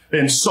church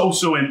in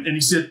Soli, and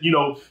he said, you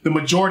know, the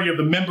majority of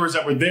the members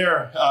that were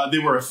there, they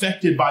were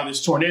affected by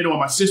this tornado. And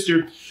my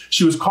sister,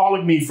 she was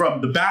calling me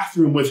from the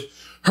bathroom with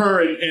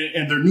her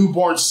and their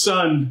newborn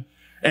son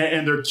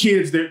and their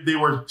kids. They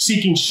were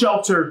seeking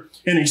shelter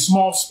in a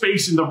small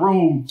space in the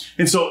room.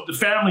 And so the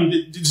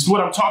family, this is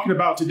what I'm talking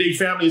about today,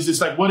 family, is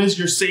just like, what is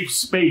your safe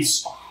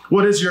space?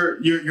 What is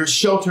your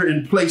shelter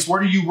in place?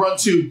 Where do you run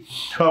to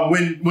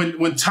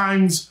when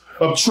times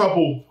of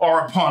trouble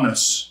are upon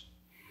us?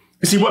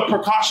 You see, what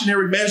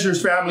precautionary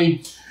measures,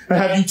 family,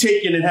 have you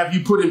taken and have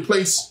you put in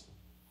place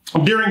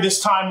during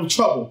this time of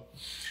trouble?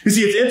 You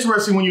see, it's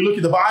interesting when you look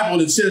at the Bible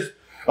and it says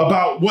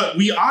about what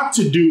we ought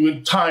to do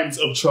in times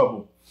of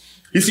trouble.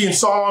 You see, in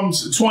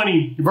Psalms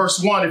 20,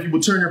 verse 1, if you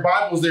would turn your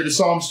Bibles there to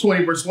Psalms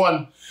 20, verse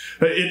 1,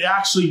 it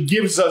actually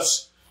gives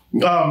us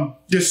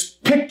this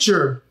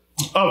picture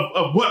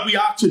of what we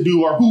ought to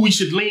do or who we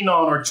should lean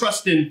on or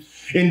trust in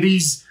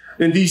these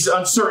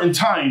uncertain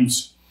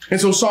times. And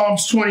so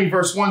Psalms 20,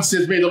 verse 1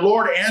 says, may the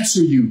Lord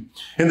answer you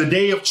in the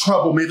day of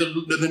trouble. May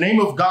the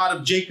name of God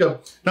of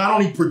Jacob not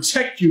only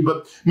protect you,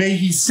 but may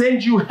he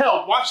send you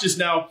help. Watch this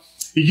now.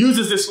 He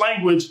uses this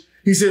language.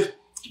 He says,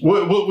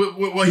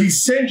 will he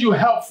send you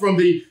help from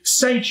the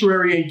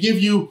sanctuary and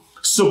give you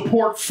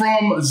support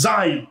from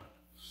Zion?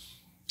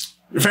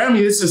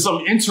 Family, this is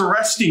some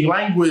interesting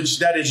language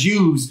that is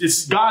used.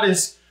 God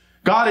is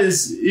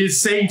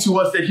saying to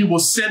us that he will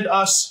send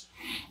us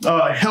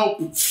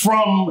help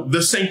from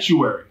the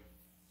sanctuary.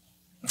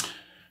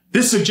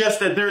 This suggests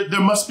that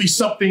there must be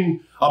something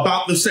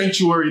about the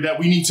sanctuary that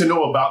we need to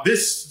know about.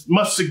 This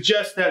must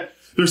suggest that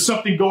there's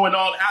something going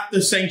on at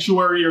the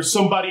sanctuary or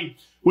somebody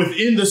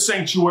within the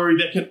sanctuary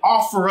that can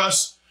offer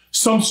us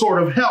some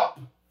sort of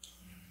help.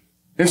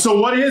 And so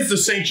what is the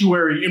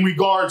sanctuary in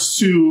regards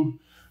to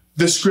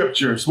the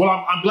scriptures? Well,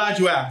 I'm glad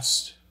you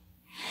asked.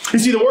 You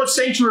see, the word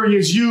sanctuary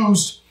is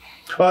used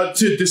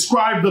to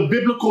describe the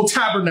biblical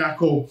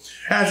tabernacle,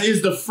 as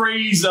is the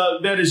phrase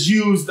that is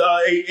used,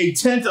 a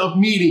tent of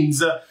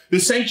meetings. The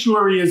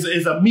sanctuary is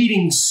a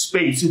meeting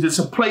space. It is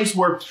a place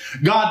where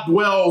God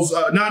dwells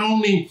not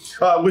only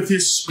with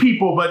his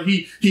people, but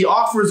he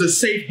offers a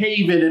safe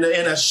haven and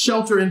a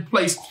shelter in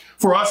place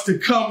for us to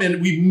come and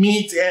we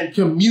meet and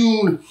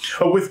commune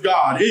with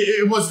God.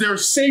 It was their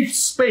safe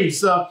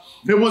space.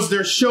 It was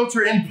their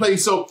shelter in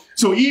place.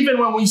 So even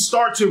when we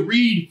start to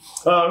read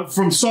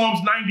from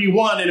Psalms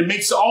 91, and it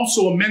makes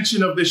also a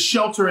mention of this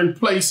shelter in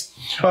place,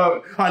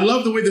 I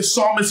love the way the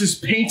psalmist is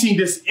painting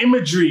this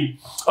imagery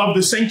of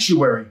the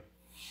sanctuary.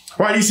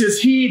 Right? He says,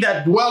 he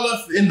that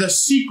dwelleth in the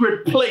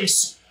secret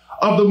place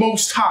of the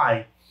Most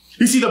High.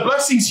 You see, the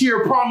blessings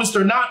here promised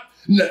are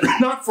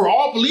not for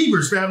all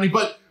believers, family,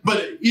 but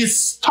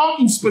it's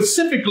talking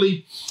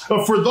specifically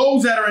for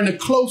those that are in a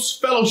close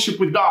fellowship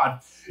with God.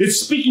 It's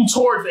speaking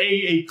towards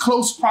a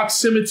close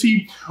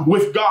proximity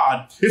with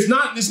God. It's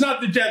not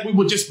that we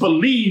would just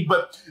believe,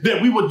 but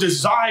that we would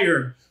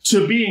desire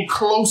to be in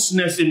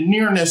closeness and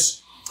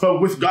nearness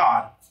with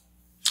God.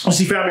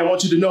 See, family, I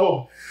want you to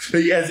know,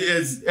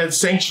 as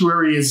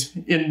sanctuary is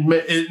in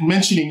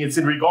mentioning, it's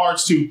in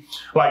regards to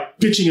like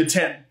pitching a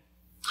tent,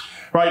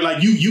 right?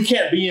 Like you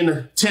can't be in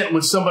a tent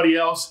with somebody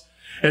else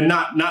and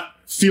not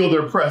feel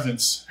their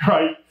presence,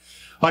 right?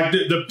 Like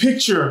the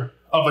picture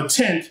of a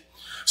tent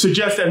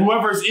suggests that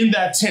whoever's in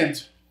that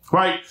tent,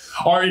 right,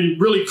 are in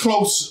really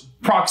close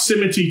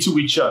proximity to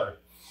each other.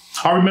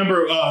 I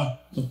remember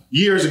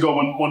years ago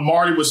when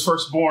Marty was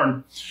first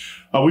born,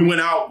 we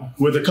went out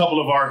with a couple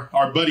of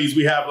our buddies.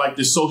 We have like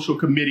this social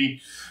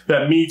committee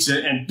that meets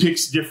and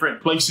picks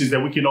different places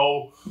that we can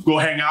all go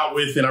hang out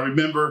with. And I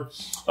remember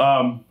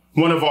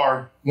one of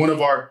our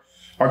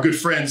good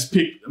friends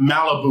picked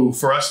Malibu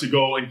for us to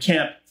go and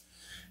camp.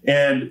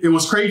 And it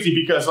was crazy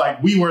because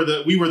like we were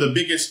the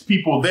biggest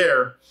people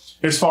there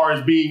as far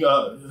as being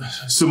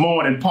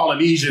Samoan and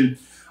Polynesian.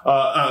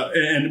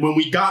 And when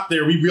we got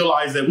there, we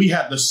realized that we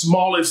had the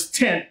smallest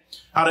tent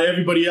out of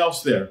everybody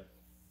else there.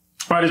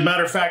 Right. As a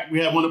matter of fact, we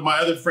had one of my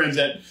other friends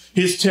that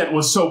his tent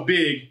was so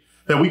big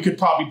that we could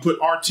probably put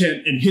our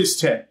tent in his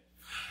tent.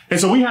 And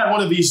so we had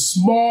one of these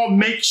small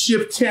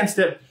makeshift tents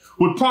that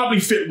would probably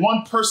fit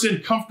one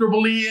person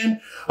comfortably in.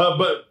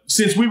 But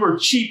since we were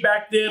cheap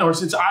back then, or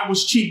since I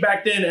was cheap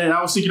back then, and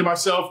I was thinking to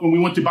myself when we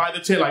went to buy the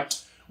tent, like,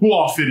 we'll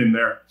all fit in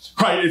there.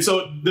 Right. And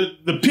so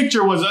the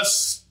picture was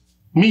us,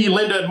 me,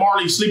 Linda, and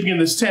Marley sleeping in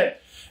this tent.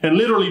 And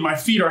literally my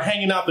feet are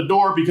hanging out the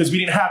door because we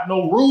didn't have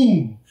no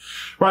room.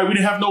 right? We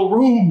didn't have no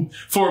room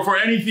for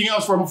anything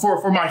else,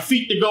 for my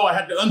feet to go. I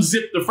had to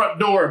unzip the front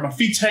door. My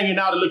feet's hanging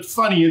out. It looked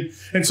funny.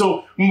 And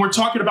so when we're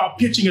talking about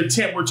pitching a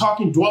tent, we're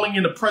talking dwelling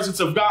in the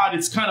presence of God.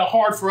 It's kind of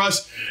hard for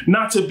us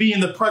not to be in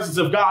the presence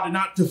of God and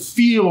not to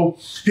feel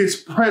his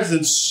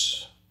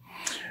presence.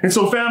 And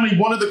so, family,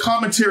 one of the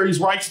commentaries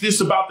writes this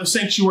about the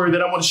sanctuary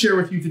that I want to share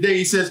with you today.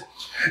 He says,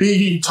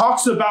 he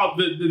talks about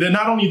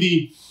not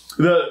only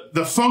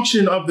the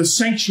function of the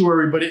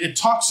sanctuary, but it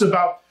talks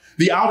about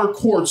the outer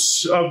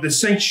courts of the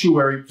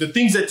sanctuary, the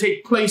things that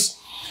take place,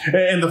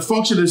 and the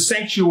function of the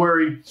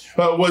sanctuary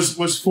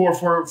was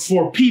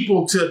for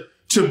people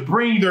to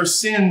bring their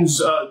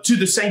sins to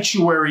the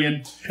sanctuary,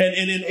 and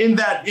in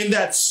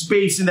that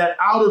space, in that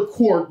outer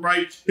court,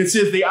 right? It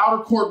says the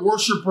outer court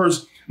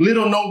worshipers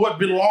little know what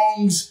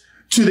belongs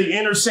to the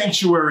inner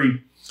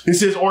sanctuary. It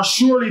says, or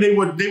surely they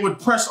would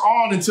press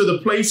on into the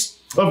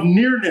place of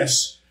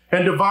nearness,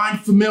 and divine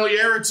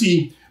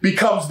familiarity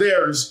becomes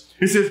theirs.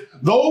 It says,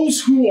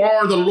 those who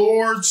are the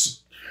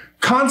Lord's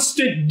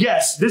constant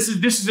guests. This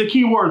is the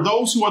key word.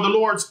 Those who are the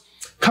Lord's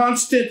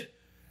constant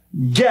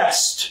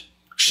guest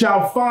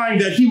shall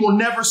find that he will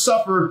never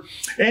suffer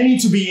any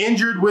to be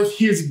injured with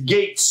his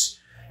gates.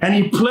 And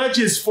he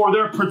pledges for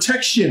their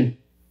protection.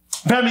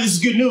 Family, this is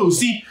good news.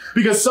 See,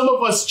 because some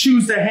of us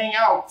choose to hang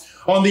out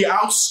on the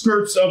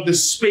outskirts of the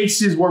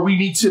spaces where we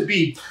need to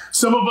be.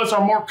 Some of us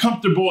are more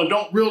comfortable and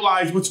don't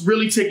realize what's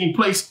really taking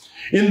place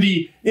in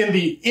the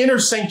inner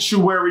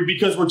sanctuary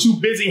because we're too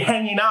busy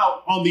hanging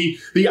out on the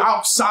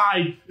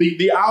outside,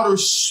 the outer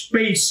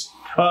space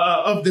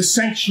of the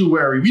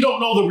sanctuary. We don't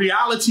know the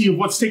reality of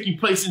what's taking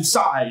place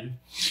inside.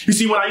 You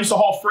see, when I used to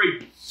haul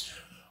freight,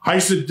 I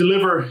used to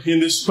deliver in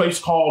this place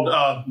called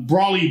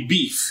Brawley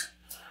Beef.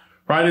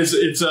 Right,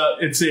 it's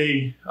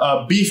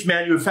a beef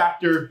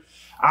manufacturer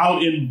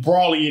out in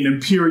Brawley in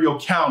Imperial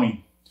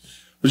County. I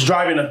was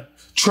driving a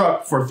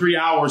truck for 3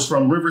 hours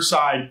from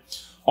Riverside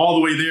all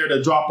the way there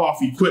to drop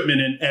off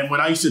equipment. And when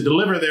I used to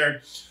deliver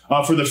there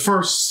for the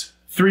first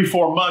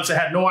 3-4 months, I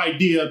had no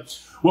idea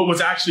what was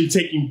actually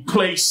taking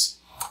place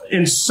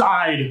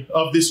inside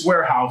of this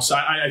warehouse.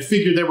 I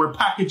figured they were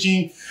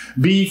packaging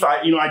beef.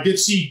 I did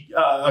see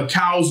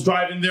cows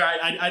driving there.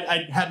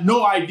 I had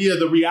no idea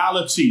the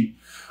reality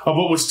of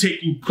what was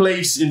taking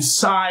place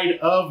inside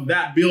of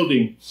that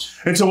building.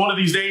 And so one of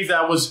these days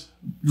I was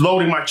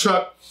loading my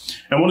truck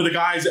and one of the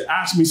guys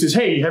asked me, says,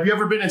 hey, have you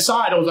ever been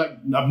inside? I was like,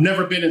 I've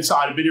never been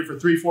inside. I've been here for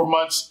 3-4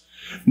 months,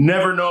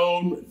 never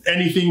known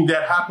anything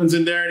that happens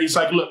in there. And he's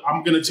like, look,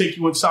 I'm going to take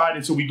you inside.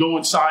 And so we go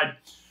inside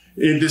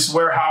in this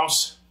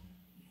warehouse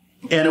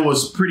and it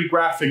was pretty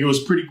graphic. It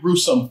was pretty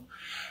gruesome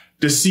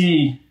to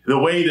see the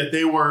way that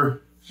they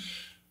were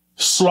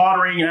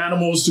slaughtering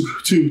animals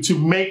to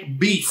make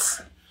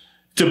beef.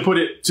 To put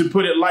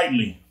it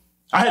lightly,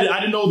 I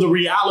didn't know the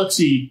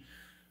reality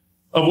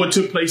of what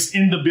took place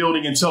in the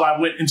building until I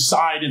went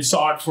inside and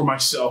saw it for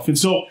myself. And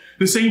so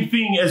the same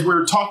thing as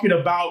we're talking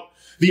about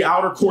the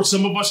outer courts,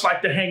 some of us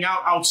like to hang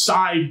out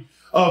outside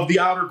of the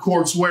outer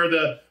courts where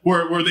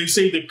they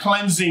say the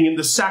cleansing and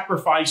the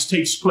sacrifice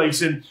takes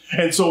place. And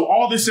so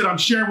all this that I'm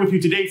sharing with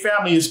you today,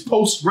 family, is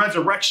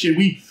post-resurrection.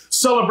 We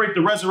celebrate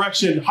the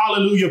resurrection.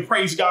 Hallelujah.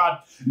 Praise God.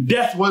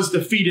 Death was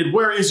defeated.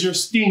 Where is your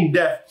sting,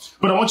 death?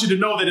 But I want you to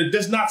know that it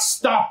does not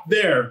stop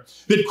there,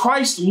 that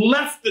Christ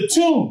left the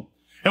tomb.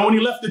 And when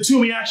he left the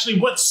tomb, he actually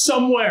went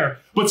somewhere.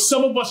 But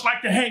some of us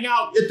like to hang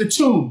out at the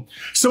tomb.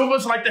 Some of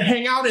us like to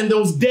hang out in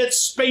those dead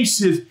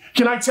spaces.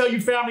 Can I tell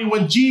you, family,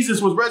 when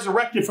Jesus was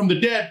resurrected from the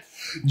dead,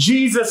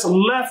 Jesus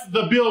left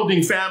the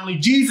building, family.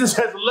 Jesus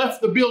has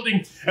left the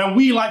building, and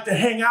we like to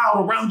hang out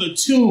around the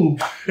tomb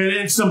and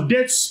in some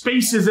dead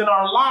spaces in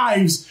our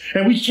lives.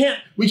 And we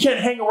can't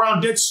hang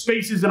around dead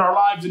spaces in our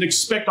lives and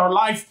expect our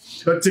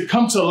life to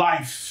come to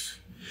life.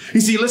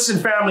 You see, listen,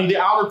 family, the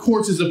outer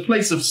courts is a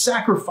place of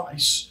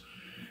sacrifice.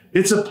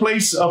 It's a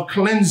place of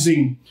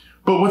cleansing.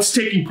 But what's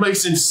taking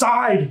place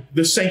inside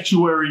the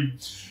sanctuary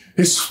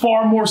is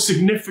far more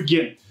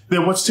significant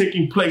than what's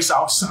taking place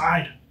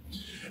outside.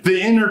 The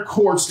inner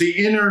courts,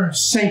 the inner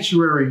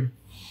sanctuary.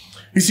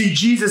 You see,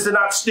 Jesus did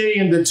not stay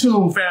in the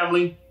tomb,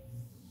 family.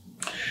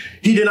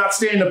 He did not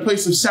stay in the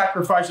place of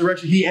sacrifice or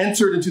resurrection. He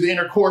entered into the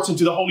inner courts,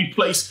 into the holy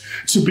place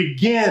to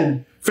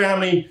begin,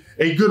 family,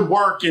 a good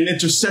work and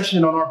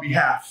intercession on our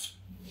behalf.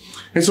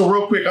 And so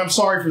real quick, I'm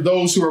sorry for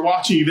those who are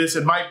watching this.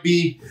 It might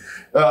be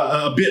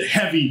a bit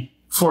heavy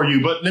for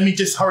you, but let me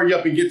just hurry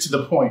up and get to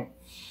the point.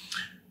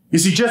 You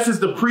see, just as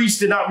the priests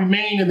did not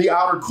remain in the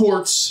outer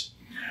courts,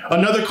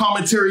 another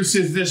commentary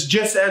says this,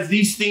 just as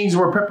these things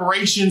were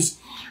preparations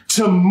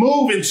to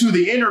move into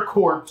the inner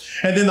court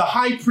and then the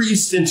high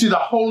priest into the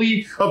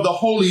holy of the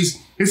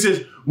holies, it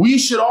says, we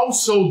should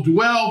also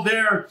dwell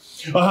there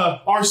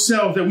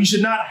ourselves, that we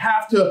should not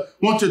have to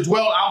want to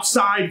dwell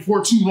outside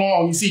for too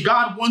long. You see,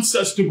 God wants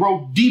us to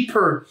grow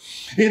deeper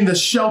in the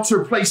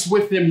shelter place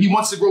with him. He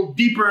wants to grow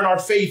deeper in our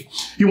faith.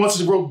 He wants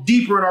us to grow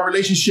deeper in our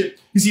relationship.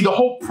 You see, the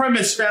whole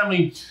premise,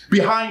 family,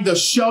 behind the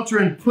shelter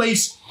in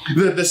place,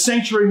 the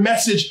sanctuary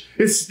message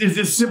is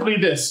simply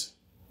this.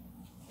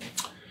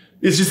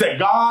 It's just that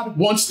God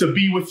wants to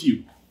be with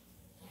you.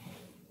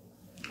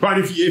 Right?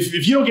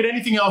 If you don't get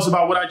anything else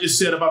about what I just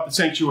said about the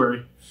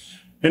sanctuary,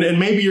 and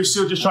maybe you're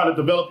still just trying to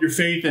develop your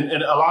faith, and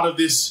a lot of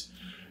this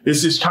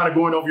is just kind of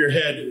going over your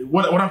head.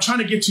 What I'm trying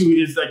to get to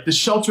is like the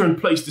shelter in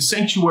place, the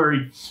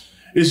sanctuary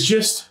is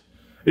just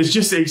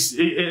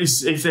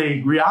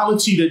a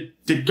reality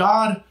that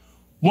God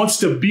wants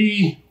to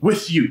be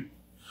with you.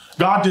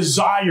 God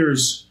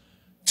desires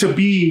to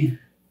be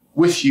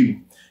with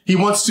you. He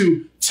wants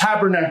to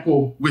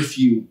tabernacle with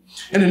you.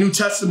 In the New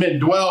Testament,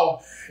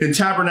 dwell in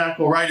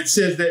tabernacle, right? It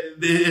says that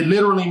it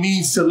literally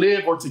means to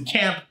live or to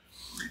camp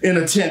in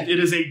a tent. It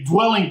is a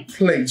dwelling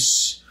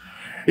place.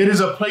 It is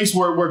a place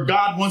where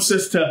God wants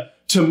us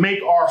to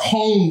make our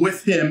home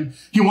with him.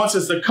 He wants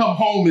us to come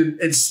home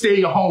and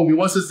stay home. He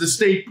wants us to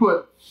stay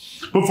put.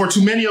 But for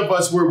too many of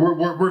us,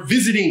 we're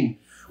visiting.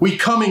 We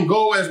come and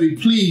go as we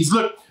please.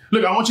 Look,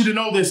 I want you to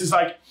know this. It's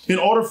like, in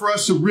order for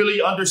us to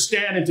really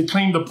understand and to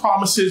claim the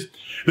promises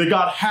that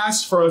God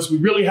has for us, we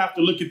really have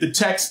to look at the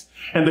text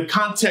and the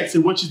context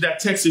in which that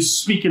text is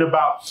speaking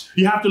about.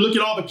 You have to look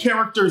at all the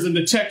characters in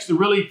the text to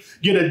really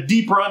get a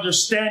deeper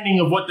understanding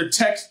of what the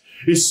text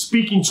is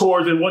speaking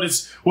towards and what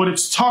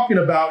it's talking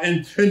about.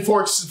 And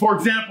for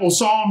example,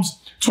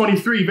 Psalms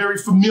 23, very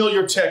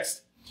familiar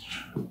text.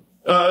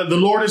 The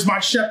Lord is my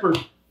shepherd.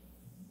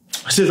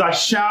 It says, I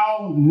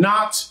shall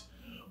not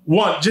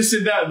want. Just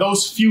in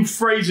those few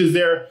phrases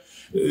there,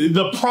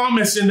 the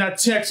promise in that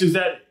text is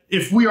that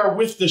if we are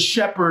with the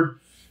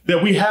shepherd,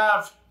 that we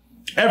have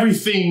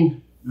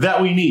everything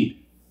that we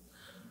need.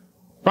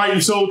 Right?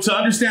 And so to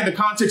understand the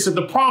context of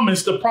the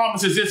promise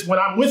is this: when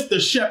I'm with the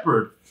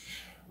shepherd,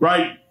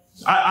 right,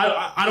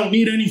 I don't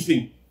need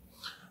anything.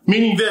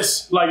 Meaning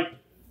this, like,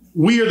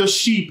 we are the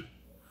sheep,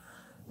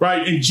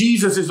 right? And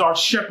Jesus is our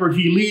shepherd.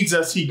 He leads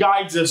us. He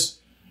guides us.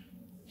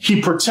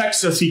 He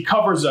protects us. He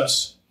covers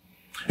us.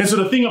 And so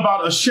the thing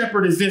about a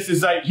shepherd is this,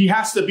 is that he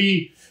has to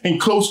be in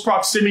close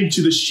proximity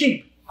to the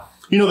sheep.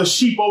 You know, the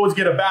sheep always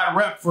get a bad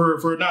rep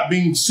for not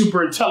being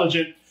super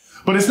intelligent.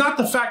 But it's not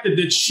the fact that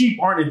the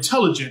sheep aren't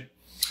intelligent,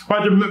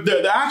 right?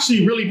 They're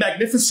actually really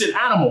magnificent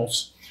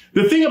animals.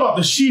 The thing about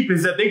the sheep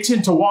is that they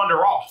tend to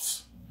wander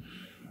off,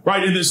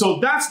 right? And so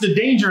that's the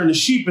danger in the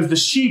sheep, is the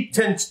sheep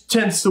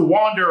tends to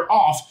wander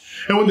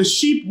off. And when the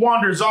sheep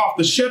wanders off,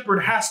 the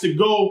shepherd has to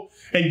go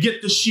and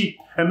get the sheep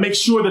and make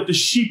sure that the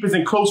sheep is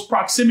in close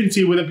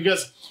proximity with it.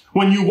 Because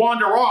when you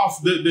wander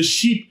off, the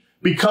sheep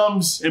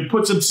becomes and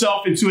puts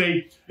himself into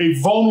a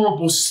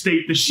vulnerable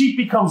state. The sheep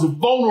becomes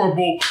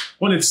vulnerable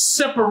when it's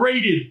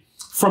separated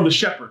from the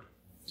shepherd.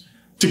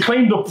 To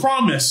claim the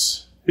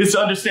promise is to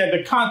understand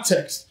the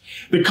context.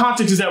 The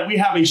context is that we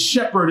have a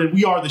shepherd and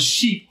we are the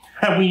sheep,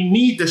 and we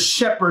need the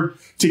shepherd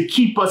to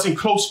keep us in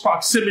close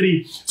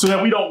proximity so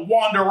that we don't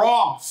wander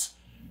off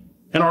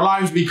and our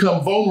lives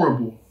become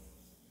vulnerable.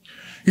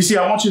 You see,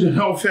 I want you to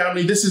know,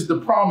 family, this is the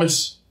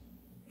promise,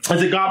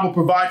 is that God will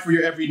provide for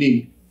your every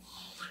need.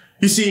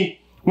 You see,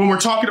 when we're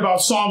talking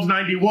about Psalms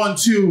 91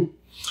 too,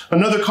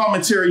 another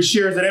commentary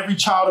shares that every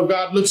child of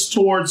God looks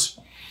towards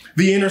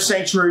the inner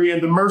sanctuary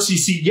and the mercy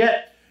seat,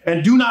 yet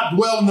and do not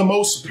dwell in the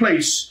most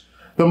place,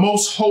 the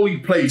most holy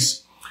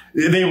place.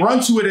 They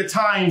run to it at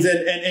times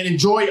and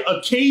enjoy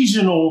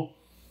occasional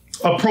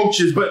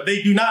approaches, but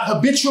they do not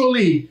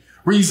habitually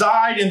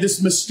reside in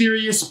this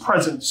mysterious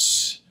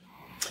presence.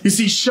 You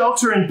see,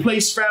 shelter in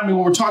place, family,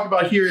 what we're talking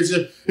about here is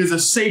a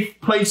safe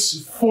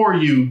place for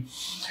you.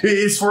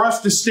 It's for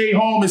us to stay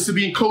home, is to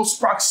be in close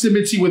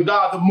proximity with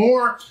God. The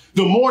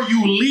more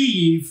you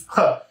leave,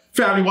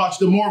 family watch,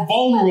 the more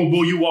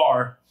vulnerable you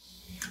are.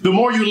 The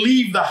more you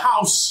leave the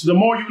house, the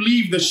more you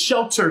leave the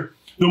shelter,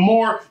 the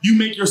more you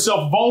make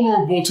yourself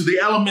vulnerable to the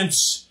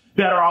elements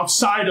that are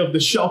outside of the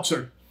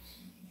shelter.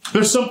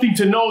 There's something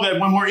to know that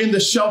when we're in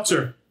the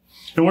shelter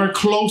and we're in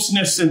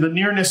closeness and the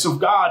nearness of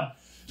God,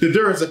 that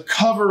there is a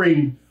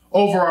covering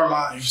over our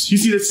lives. You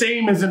see, the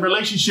same as in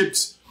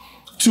relationships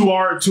to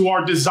our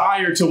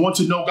desire to want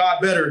to know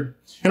God better.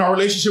 In our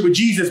relationship with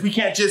Jesus, we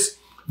can't just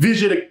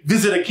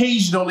visit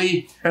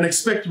occasionally and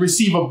expect to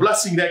receive a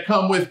blessing that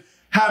come with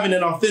having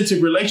an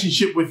authentic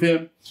relationship with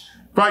him.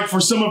 Right?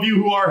 For some of you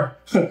who are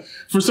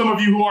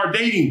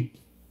dating,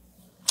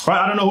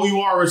 right? I don't know who you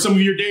are, or some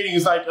of you are dating.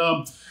 It's like,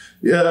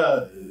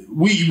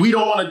 we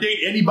don't want to date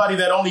anybody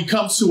that only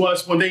comes to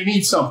us when they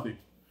need something,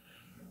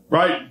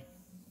 right?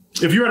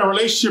 If you're in a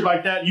relationship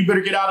like that, you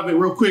better get out of it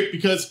real quick,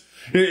 because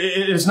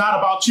it's not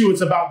about you.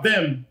 It's about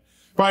them,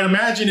 right?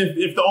 Imagine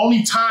if the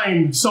only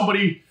time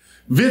somebody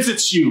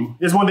visits you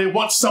is when they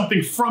want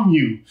something from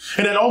you.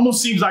 And it almost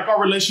seems like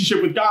our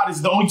relationship with God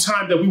is the only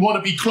time that we want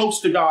to be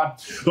close to God.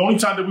 The only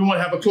time that we want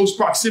to have a close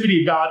proximity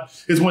to God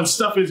is when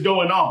stuff is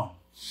going on.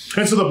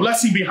 And so the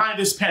blessing behind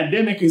this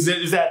pandemic is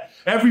that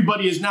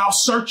everybody is now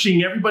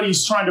searching.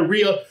 Everybody's trying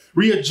to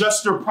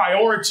readjust their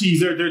priorities.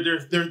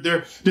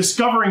 They're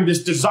discovering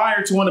this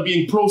desire to want to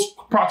be in close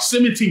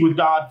proximity with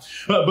God.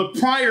 But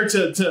prior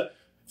to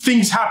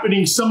things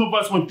happening, some of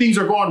us, when things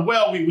are going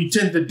well, we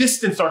tend to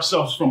distance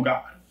ourselves from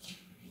God.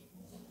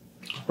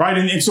 Right?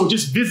 And so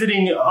just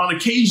visiting on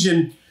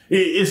occasion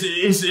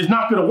is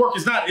not going to work.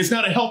 It's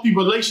not a healthy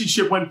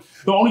relationship when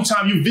the only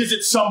time you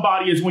visit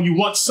somebody is when you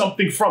want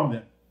something from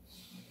them.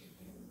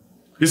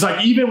 It's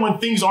like even when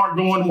things aren't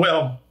going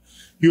well,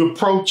 you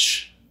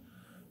approach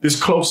this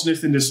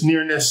closeness and this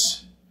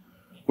nearness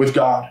with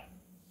God.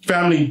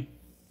 Family,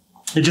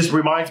 it just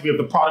reminds me of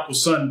the prodigal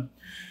son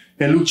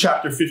in Luke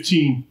chapter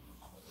 15.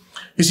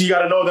 You see, you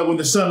got to know that when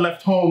the son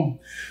left home,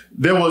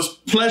 there was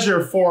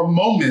pleasure for a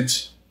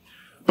moment,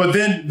 but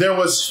then there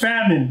was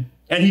famine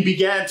and he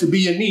began to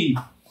be in need.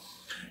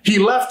 He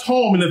left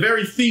home and the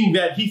very thing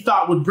that he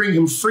thought would bring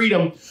him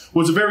freedom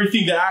was the very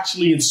thing that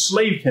actually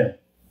enslaved him.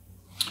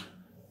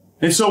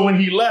 And so when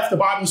he left, the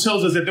Bible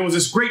tells us that there was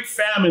this great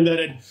famine that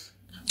had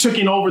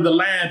taken over the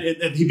land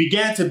and he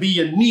began to be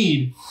in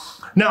need.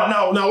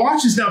 Now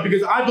watch this now,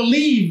 because I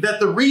believe that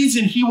the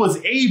reason he was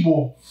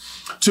able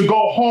to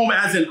go home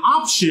as an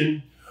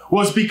option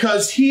was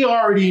because he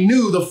already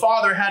knew the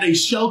father had a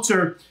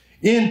shelter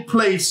in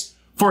place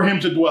for him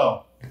to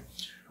dwell.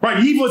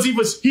 Right?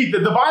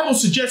 The Bible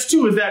suggests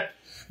too is that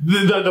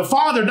the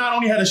father not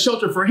only had a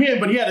shelter for him,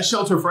 but he had a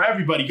shelter for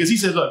everybody, because he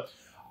says, look,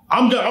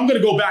 I'm going to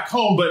go back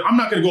home, but I'm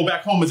not going to go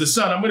back home as a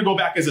son. I'm going to go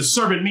back as a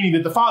servant, meaning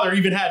that the father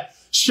even had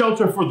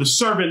shelter for the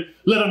servant,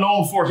 let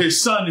alone for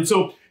his son. And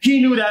so he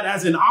knew that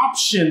as an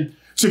option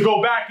to go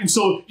back. And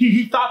so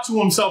he thought to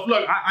himself,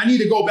 look, I need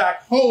to go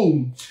back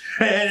home.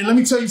 And let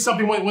me tell you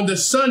something. When the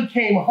son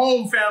came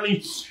home, family,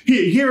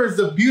 here is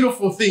the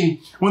beautiful thing.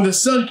 When the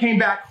son came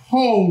back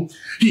home,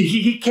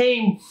 he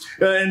came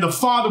and the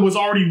father was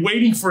already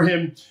waiting for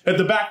him at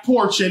the back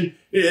porch. And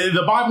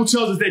the Bible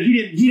tells us that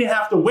he didn't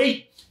have to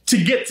wait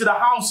to get to the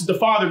house. The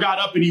father got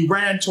up and he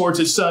ran towards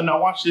his son.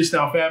 Now watch this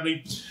now,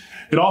 family.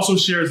 It also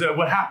shares that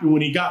what happened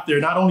when he got there.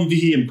 Not only did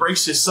he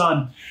embrace his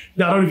son,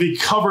 not only did he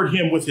cover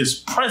him with his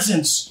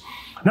presence,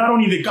 not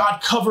only did God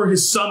cover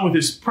his son with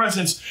his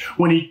presence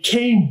when he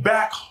came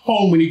back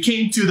home, when he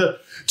came to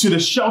the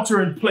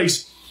shelter in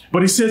place,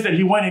 but he says that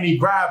he went and he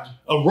grabbed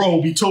a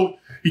robe. He told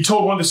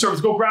one of the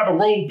servants, go grab a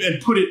robe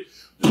and put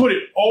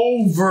it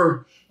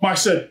over my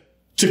son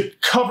to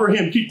cover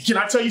him. Can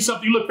I tell you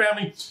something? Look,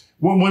 family,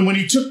 when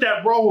he took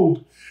that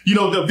robe,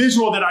 the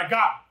visual that I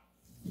got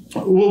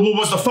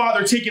was the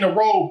father taking a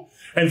robe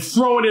and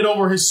throwing it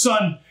over his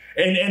son,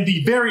 and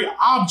the very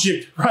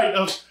object, right,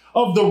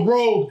 of the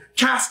robe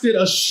casted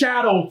a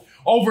shadow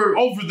over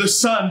the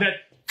son that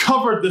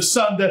covered the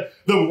son. The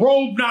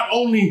robe not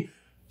only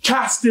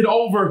casted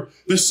over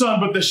the son,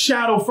 but the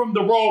shadow from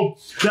the robe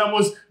that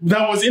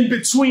was in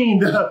between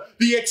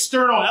the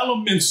external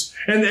elements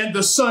and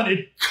the sun,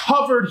 it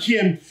covered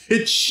him,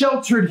 it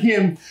sheltered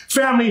him.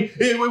 Family,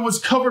 it was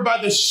covered by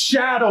the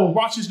shadow.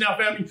 Watch this now,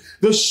 family.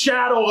 The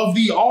shadow of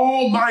the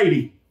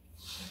Almighty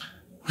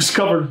was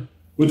covered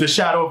with the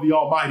shadow of the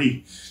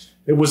Almighty.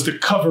 It was the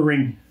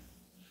covering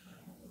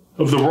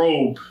of the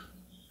robe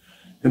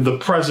in the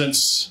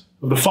presence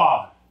of the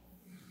Father.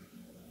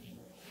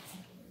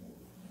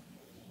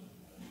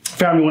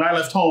 Family, when I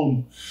left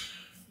home,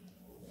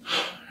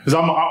 because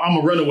I'm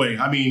a runaway.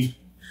 I mean,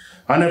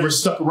 I never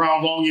stuck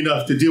around long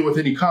enough to deal with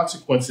any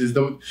consequences.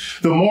 The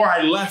more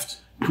I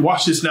left,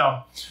 watch this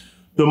now,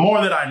 the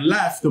more that I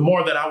left, the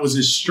more that I was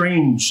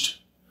estranged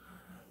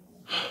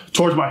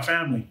towards my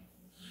family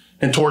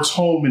and towards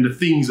home and the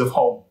things of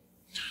home.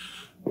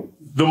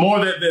 The more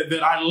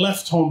that I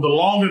left home, the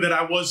longer that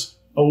I was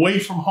away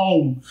from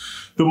home,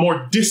 the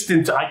more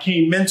distant I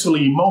came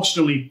mentally,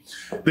 emotionally.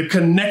 The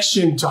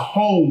connection to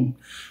home,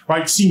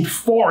 right, seemed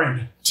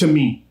foreign to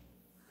me.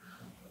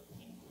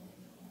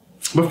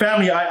 But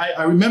family,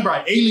 I remember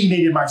I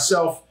alienated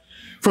myself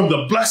from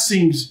the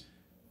blessings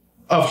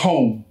of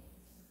home.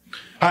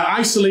 I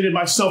isolated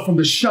myself from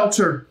the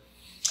shelter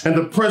and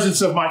the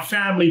presence of my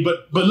family.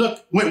 But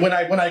look, when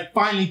I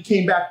finally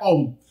came back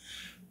home,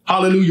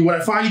 hallelujah, when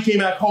I finally came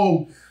back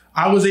home,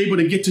 I was able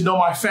to get to know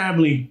my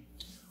family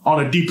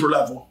on a deeper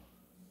level.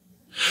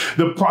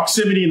 The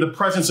proximity and the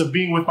presence of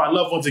being with my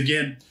loved ones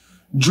again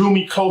drew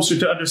me closer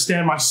to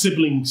understand my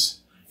siblings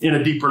in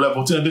a deeper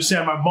level, to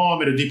understand my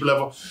mom at a deeper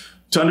level,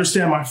 to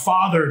understand my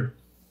father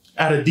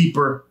at a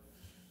deeper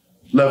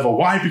level.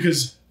 Why?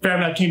 Because,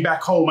 family, I came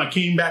back home. I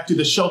came back to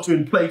the shelter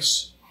in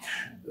place.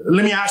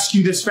 Let me ask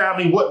you this,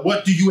 family.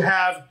 What do you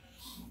have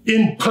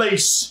in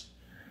place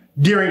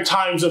during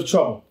times of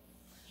trouble?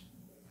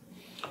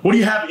 What do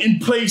you have in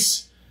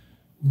place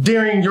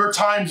during your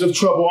times of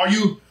trouble? Are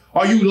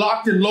you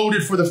locked and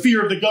loaded for the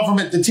fear of the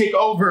government to take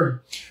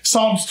over?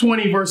 Psalms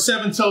 20 verse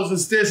 7 tells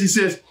us this. He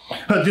says,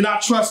 do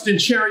not trust in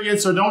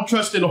chariots or don't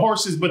trust in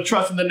horses, but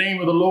trust in the name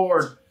of the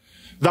Lord,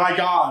 thy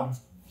God.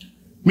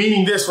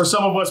 Meaning this, for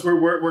some of us,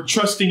 we're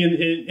trusting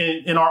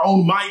in our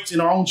own might, in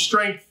our own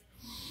strength.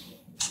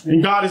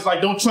 And God is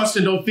like, don't trust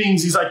in those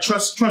things. He's like,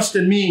 trust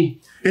in me.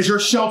 Is your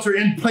shelter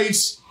in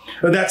place?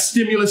 That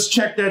stimulus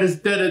check that is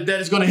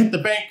going to hit the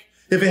bank,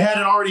 if it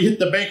hadn't already hit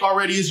the bank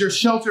already, is your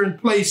shelter in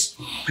place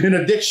in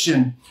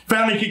addiction?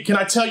 Family, can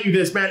I tell you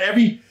this, man?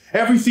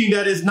 Everything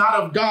that is not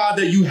of God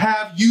that you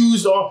have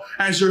used or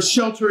as your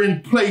shelter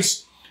in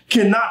place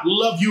cannot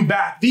love you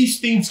back. These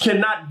things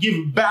cannot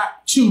give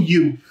back to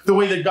you the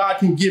way that God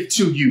can give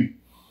to you.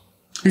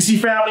 You see,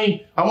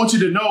 family, I want you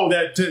to know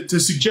that to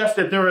suggest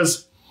that there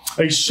is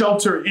a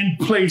shelter in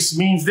place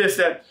means this,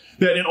 that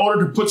in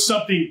order to put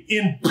something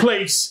in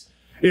place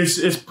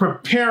is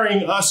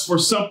preparing us for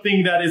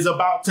something that is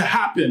about to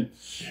happen.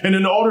 And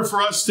in order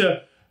for us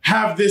to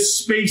have this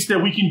space that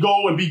we can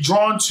go and be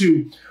drawn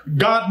to,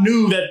 God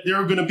knew that there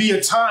was going to be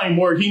a time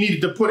where he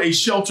needed to put a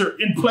shelter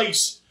in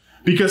place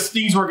because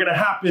things were going to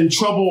happen,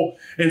 trouble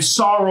and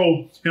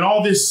sorrow and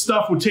all this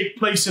stuff would take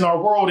place in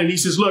our world. And he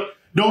says, look,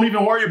 don't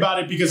even worry about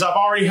it because I've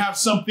already have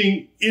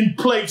something in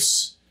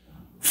place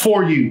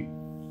for you.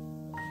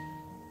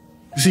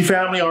 You see,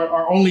 family,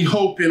 our only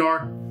hope and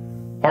our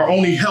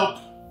only help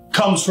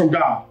comes from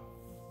God.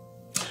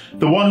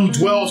 The one who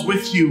dwells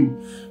with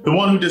you, the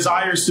one who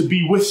desires to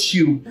be with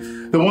you,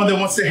 the one that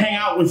wants to hang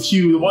out with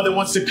you, the one that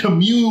wants to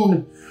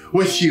commune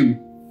with you.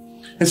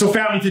 And so,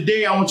 family,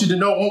 today I want you to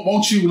know,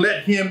 won't you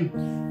let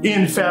him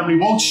in, family?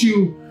 Won't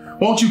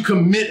you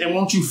commit and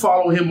won't you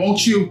follow him?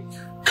 Won't you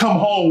come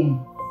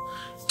home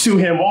to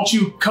him? Won't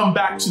you come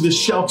back to the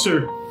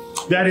shelter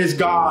that is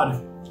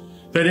God?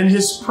 That in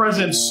his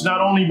presence,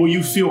 not only will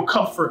you feel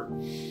comfort,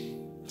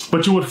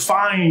 but you would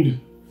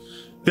find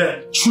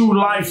that true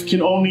life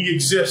can only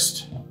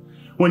exist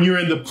when you're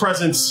in the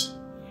presence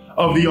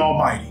of the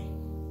Almighty.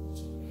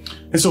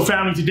 And so,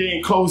 family, today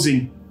in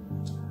closing,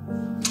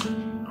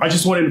 I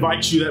just want to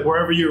invite you that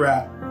wherever you're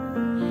at,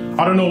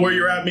 I don't know where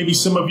you're at. Maybe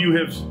some of you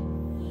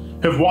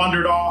have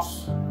wandered off,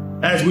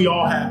 as we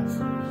all have.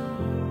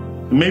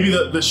 Maybe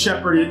the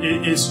shepherd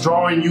is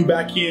drawing you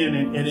back in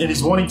and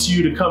is wanting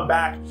you to come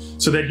back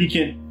so that he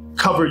can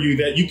cover you,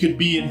 that you can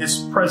be in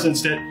his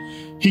presence, that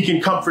he can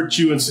comfort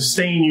you and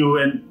sustain you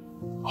and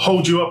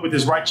hold you up with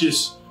his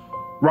righteous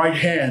right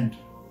hand.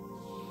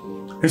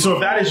 And so if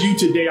that is you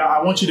today,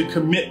 I want you to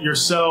commit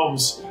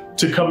yourselves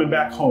to coming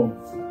back home.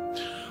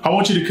 I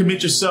want you to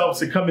commit yourselves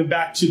to coming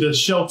back to the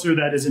shelter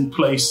that is in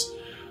place,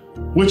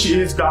 which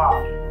is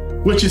God,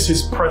 which is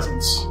his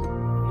presence.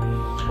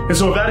 And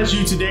so if that is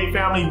you today,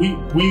 family,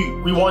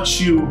 we want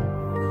you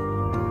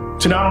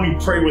to not only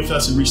pray with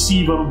us and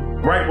receive him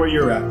right where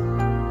you're at,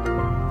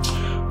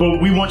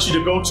 but we want you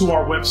to go to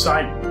our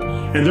website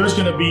and there's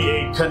going to be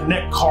a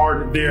connect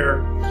card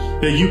there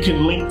that you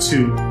can link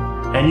to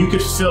and you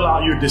could fill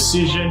out your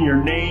decision,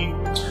 your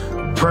name,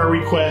 prayer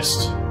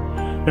request,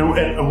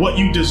 and what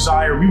you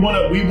desire. We want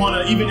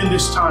to, even in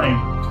this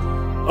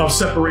time of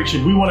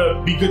separation, we want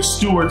to be good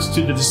stewards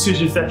to the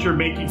decisions that you're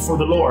making for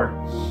the Lord.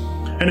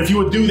 And if you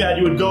would do that,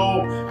 you would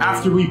go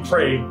after we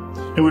pray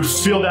and would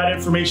fill that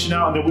information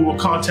out, and then we will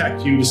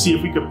contact you to see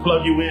if we could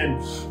plug you in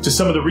to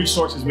some of the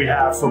resources we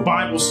have for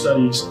Bible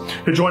studies,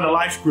 to join a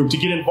life group, to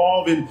get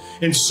involved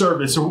in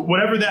service, or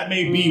whatever that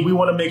may be. We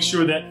want to make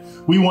sure that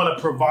we want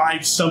to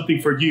provide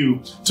something for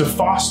you to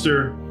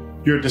foster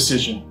your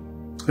decision.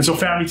 And so,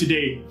 family,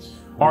 today,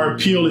 our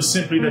appeal is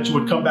simply that you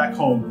would come back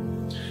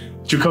home,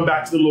 that you come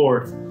back to the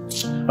Lord,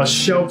 a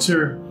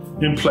shelter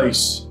in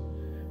place,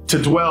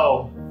 to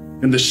dwell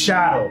in the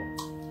shadow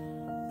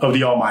of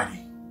the Almighty.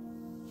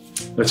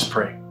 Let's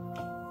pray.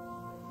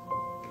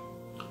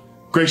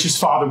 Gracious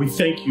Father, we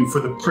thank you for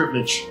the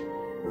privilege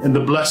and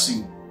the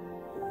blessing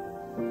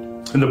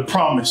and the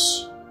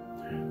promise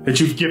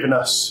that you've given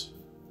us.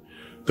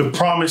 The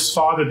promise,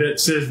 Father, that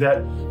says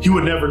that you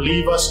would never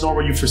leave us, nor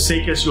will you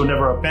forsake us. You'll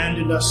never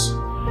abandon us.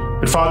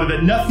 And Father,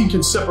 that nothing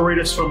can separate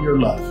us from your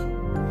love.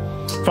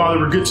 Father,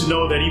 we're good to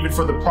know that even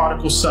for the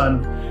prodigal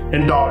son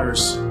and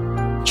daughters,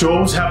 you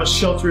always have a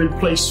shelter in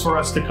place for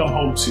us to come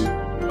home to.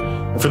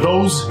 And for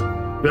those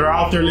that are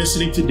out there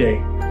listening today,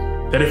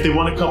 that if they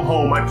want to come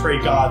home, I pray,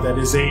 God, that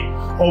as they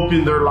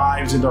open their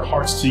lives and their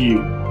hearts to you,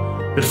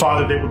 that,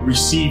 Father, they would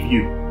receive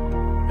you,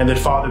 and that,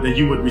 Father, that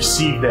you would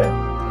receive them.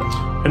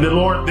 And then,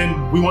 Lord,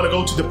 then we want to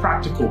go to the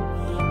practical.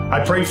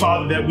 I pray,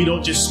 Father, that we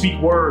don't just speak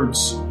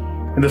words,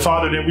 and the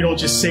Father, that we don't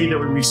just say that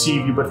we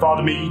receive you, but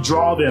Father, may you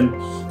draw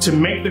them to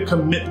make the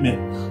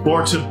commitment,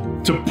 Lord,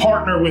 to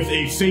partner with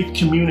a faith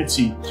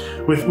community,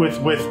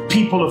 with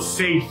people of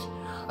faith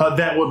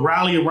that would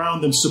rally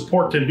around them,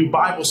 support them, do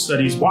Bible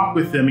studies, walk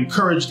with them,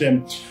 encourage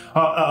them,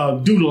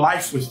 do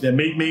life with them.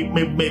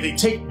 May they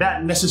take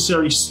that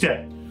necessary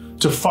step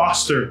to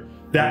foster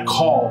that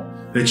call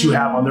that you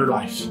have on their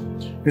life.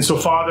 And so,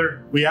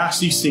 Father, we ask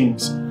these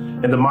things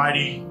in the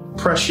mighty,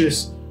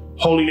 precious,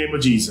 holy name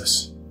of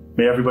Jesus.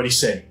 May everybody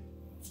say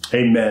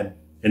amen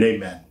and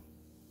amen.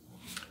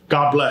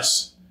 God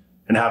bless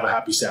and have a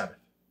happy Sabbath.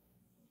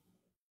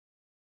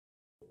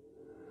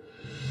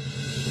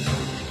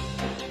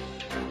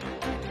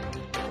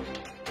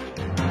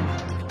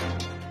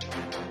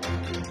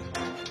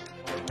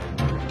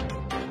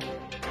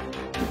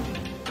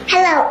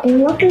 Hello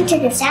and welcome to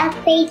the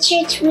South Bay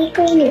Church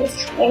Weekly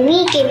News, where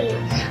we give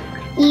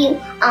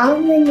you all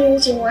the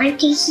news you want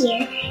to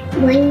hear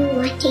when you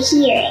want to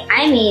hear it.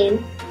 I'm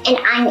Ian. And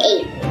I'm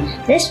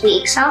Aiden. This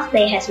week, South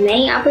Bay has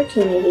many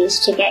opportunities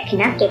to get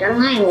connected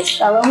online with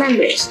fellow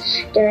members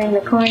during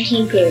the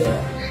quarantine period.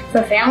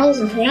 For families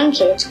with young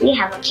kids, we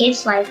have a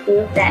Kids Life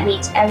group that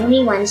meets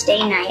every Wednesday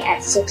night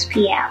at 6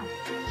 p.m.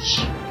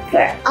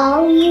 For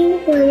all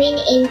you women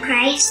in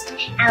Christ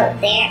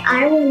out there,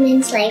 our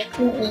Women's Life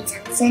Group meets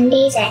on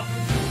Sundays at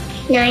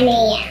 9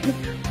 a.m.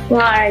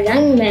 While our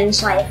Young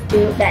Men's Life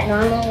Group that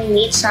normally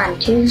meets on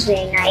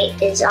Tuesday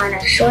night is on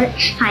a short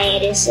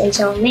hiatus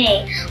until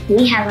May,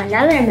 we have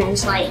another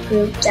Men's Life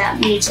Group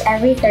that meets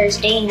every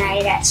Thursday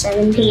night at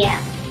 7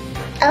 p.m.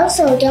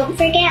 Also, don't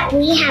forget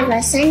we have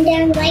a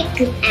Sundown Life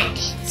Group at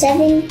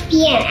 7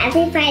 p.m.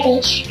 every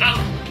Friday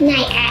at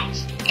night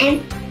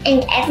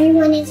and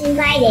everyone is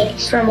invited.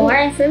 For more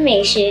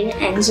information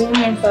and Zoom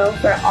info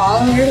for all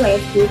our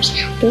life groups,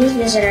 please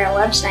visit our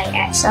website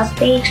at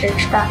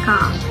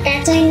southbaychurch.com.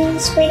 That's our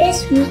news for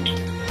this week.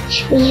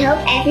 We hope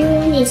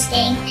everyone is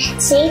staying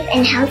safe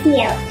and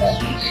healthy out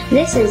there.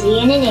 This is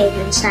Ian and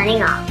Avery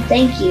signing off.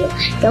 Thank you.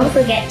 Don't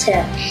forget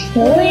to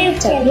live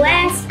to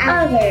bless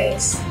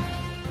others.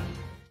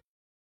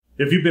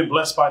 If you've been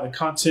blessed by the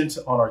content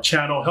on our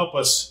channel, help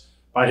us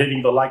by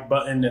hitting the like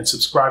button and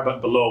subscribe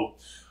button below.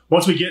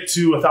 Once we get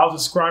to 1,000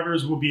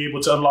 subscribers, we'll be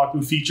able to unlock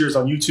new features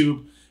on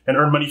YouTube and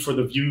earn money for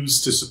the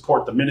views to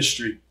support the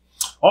ministry.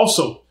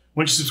 Also,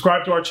 when you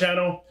subscribe to our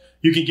channel,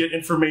 you can get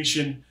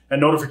information and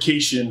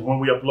notification when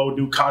we upload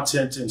new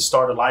content and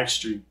start a live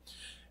stream.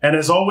 And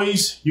as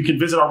always, you can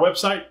visit our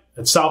website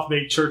at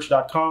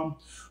southbaychurch.com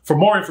for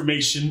more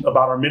information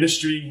about our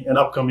ministry and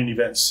upcoming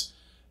events.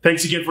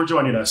 Thanks again for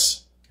joining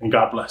us, and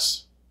God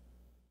bless.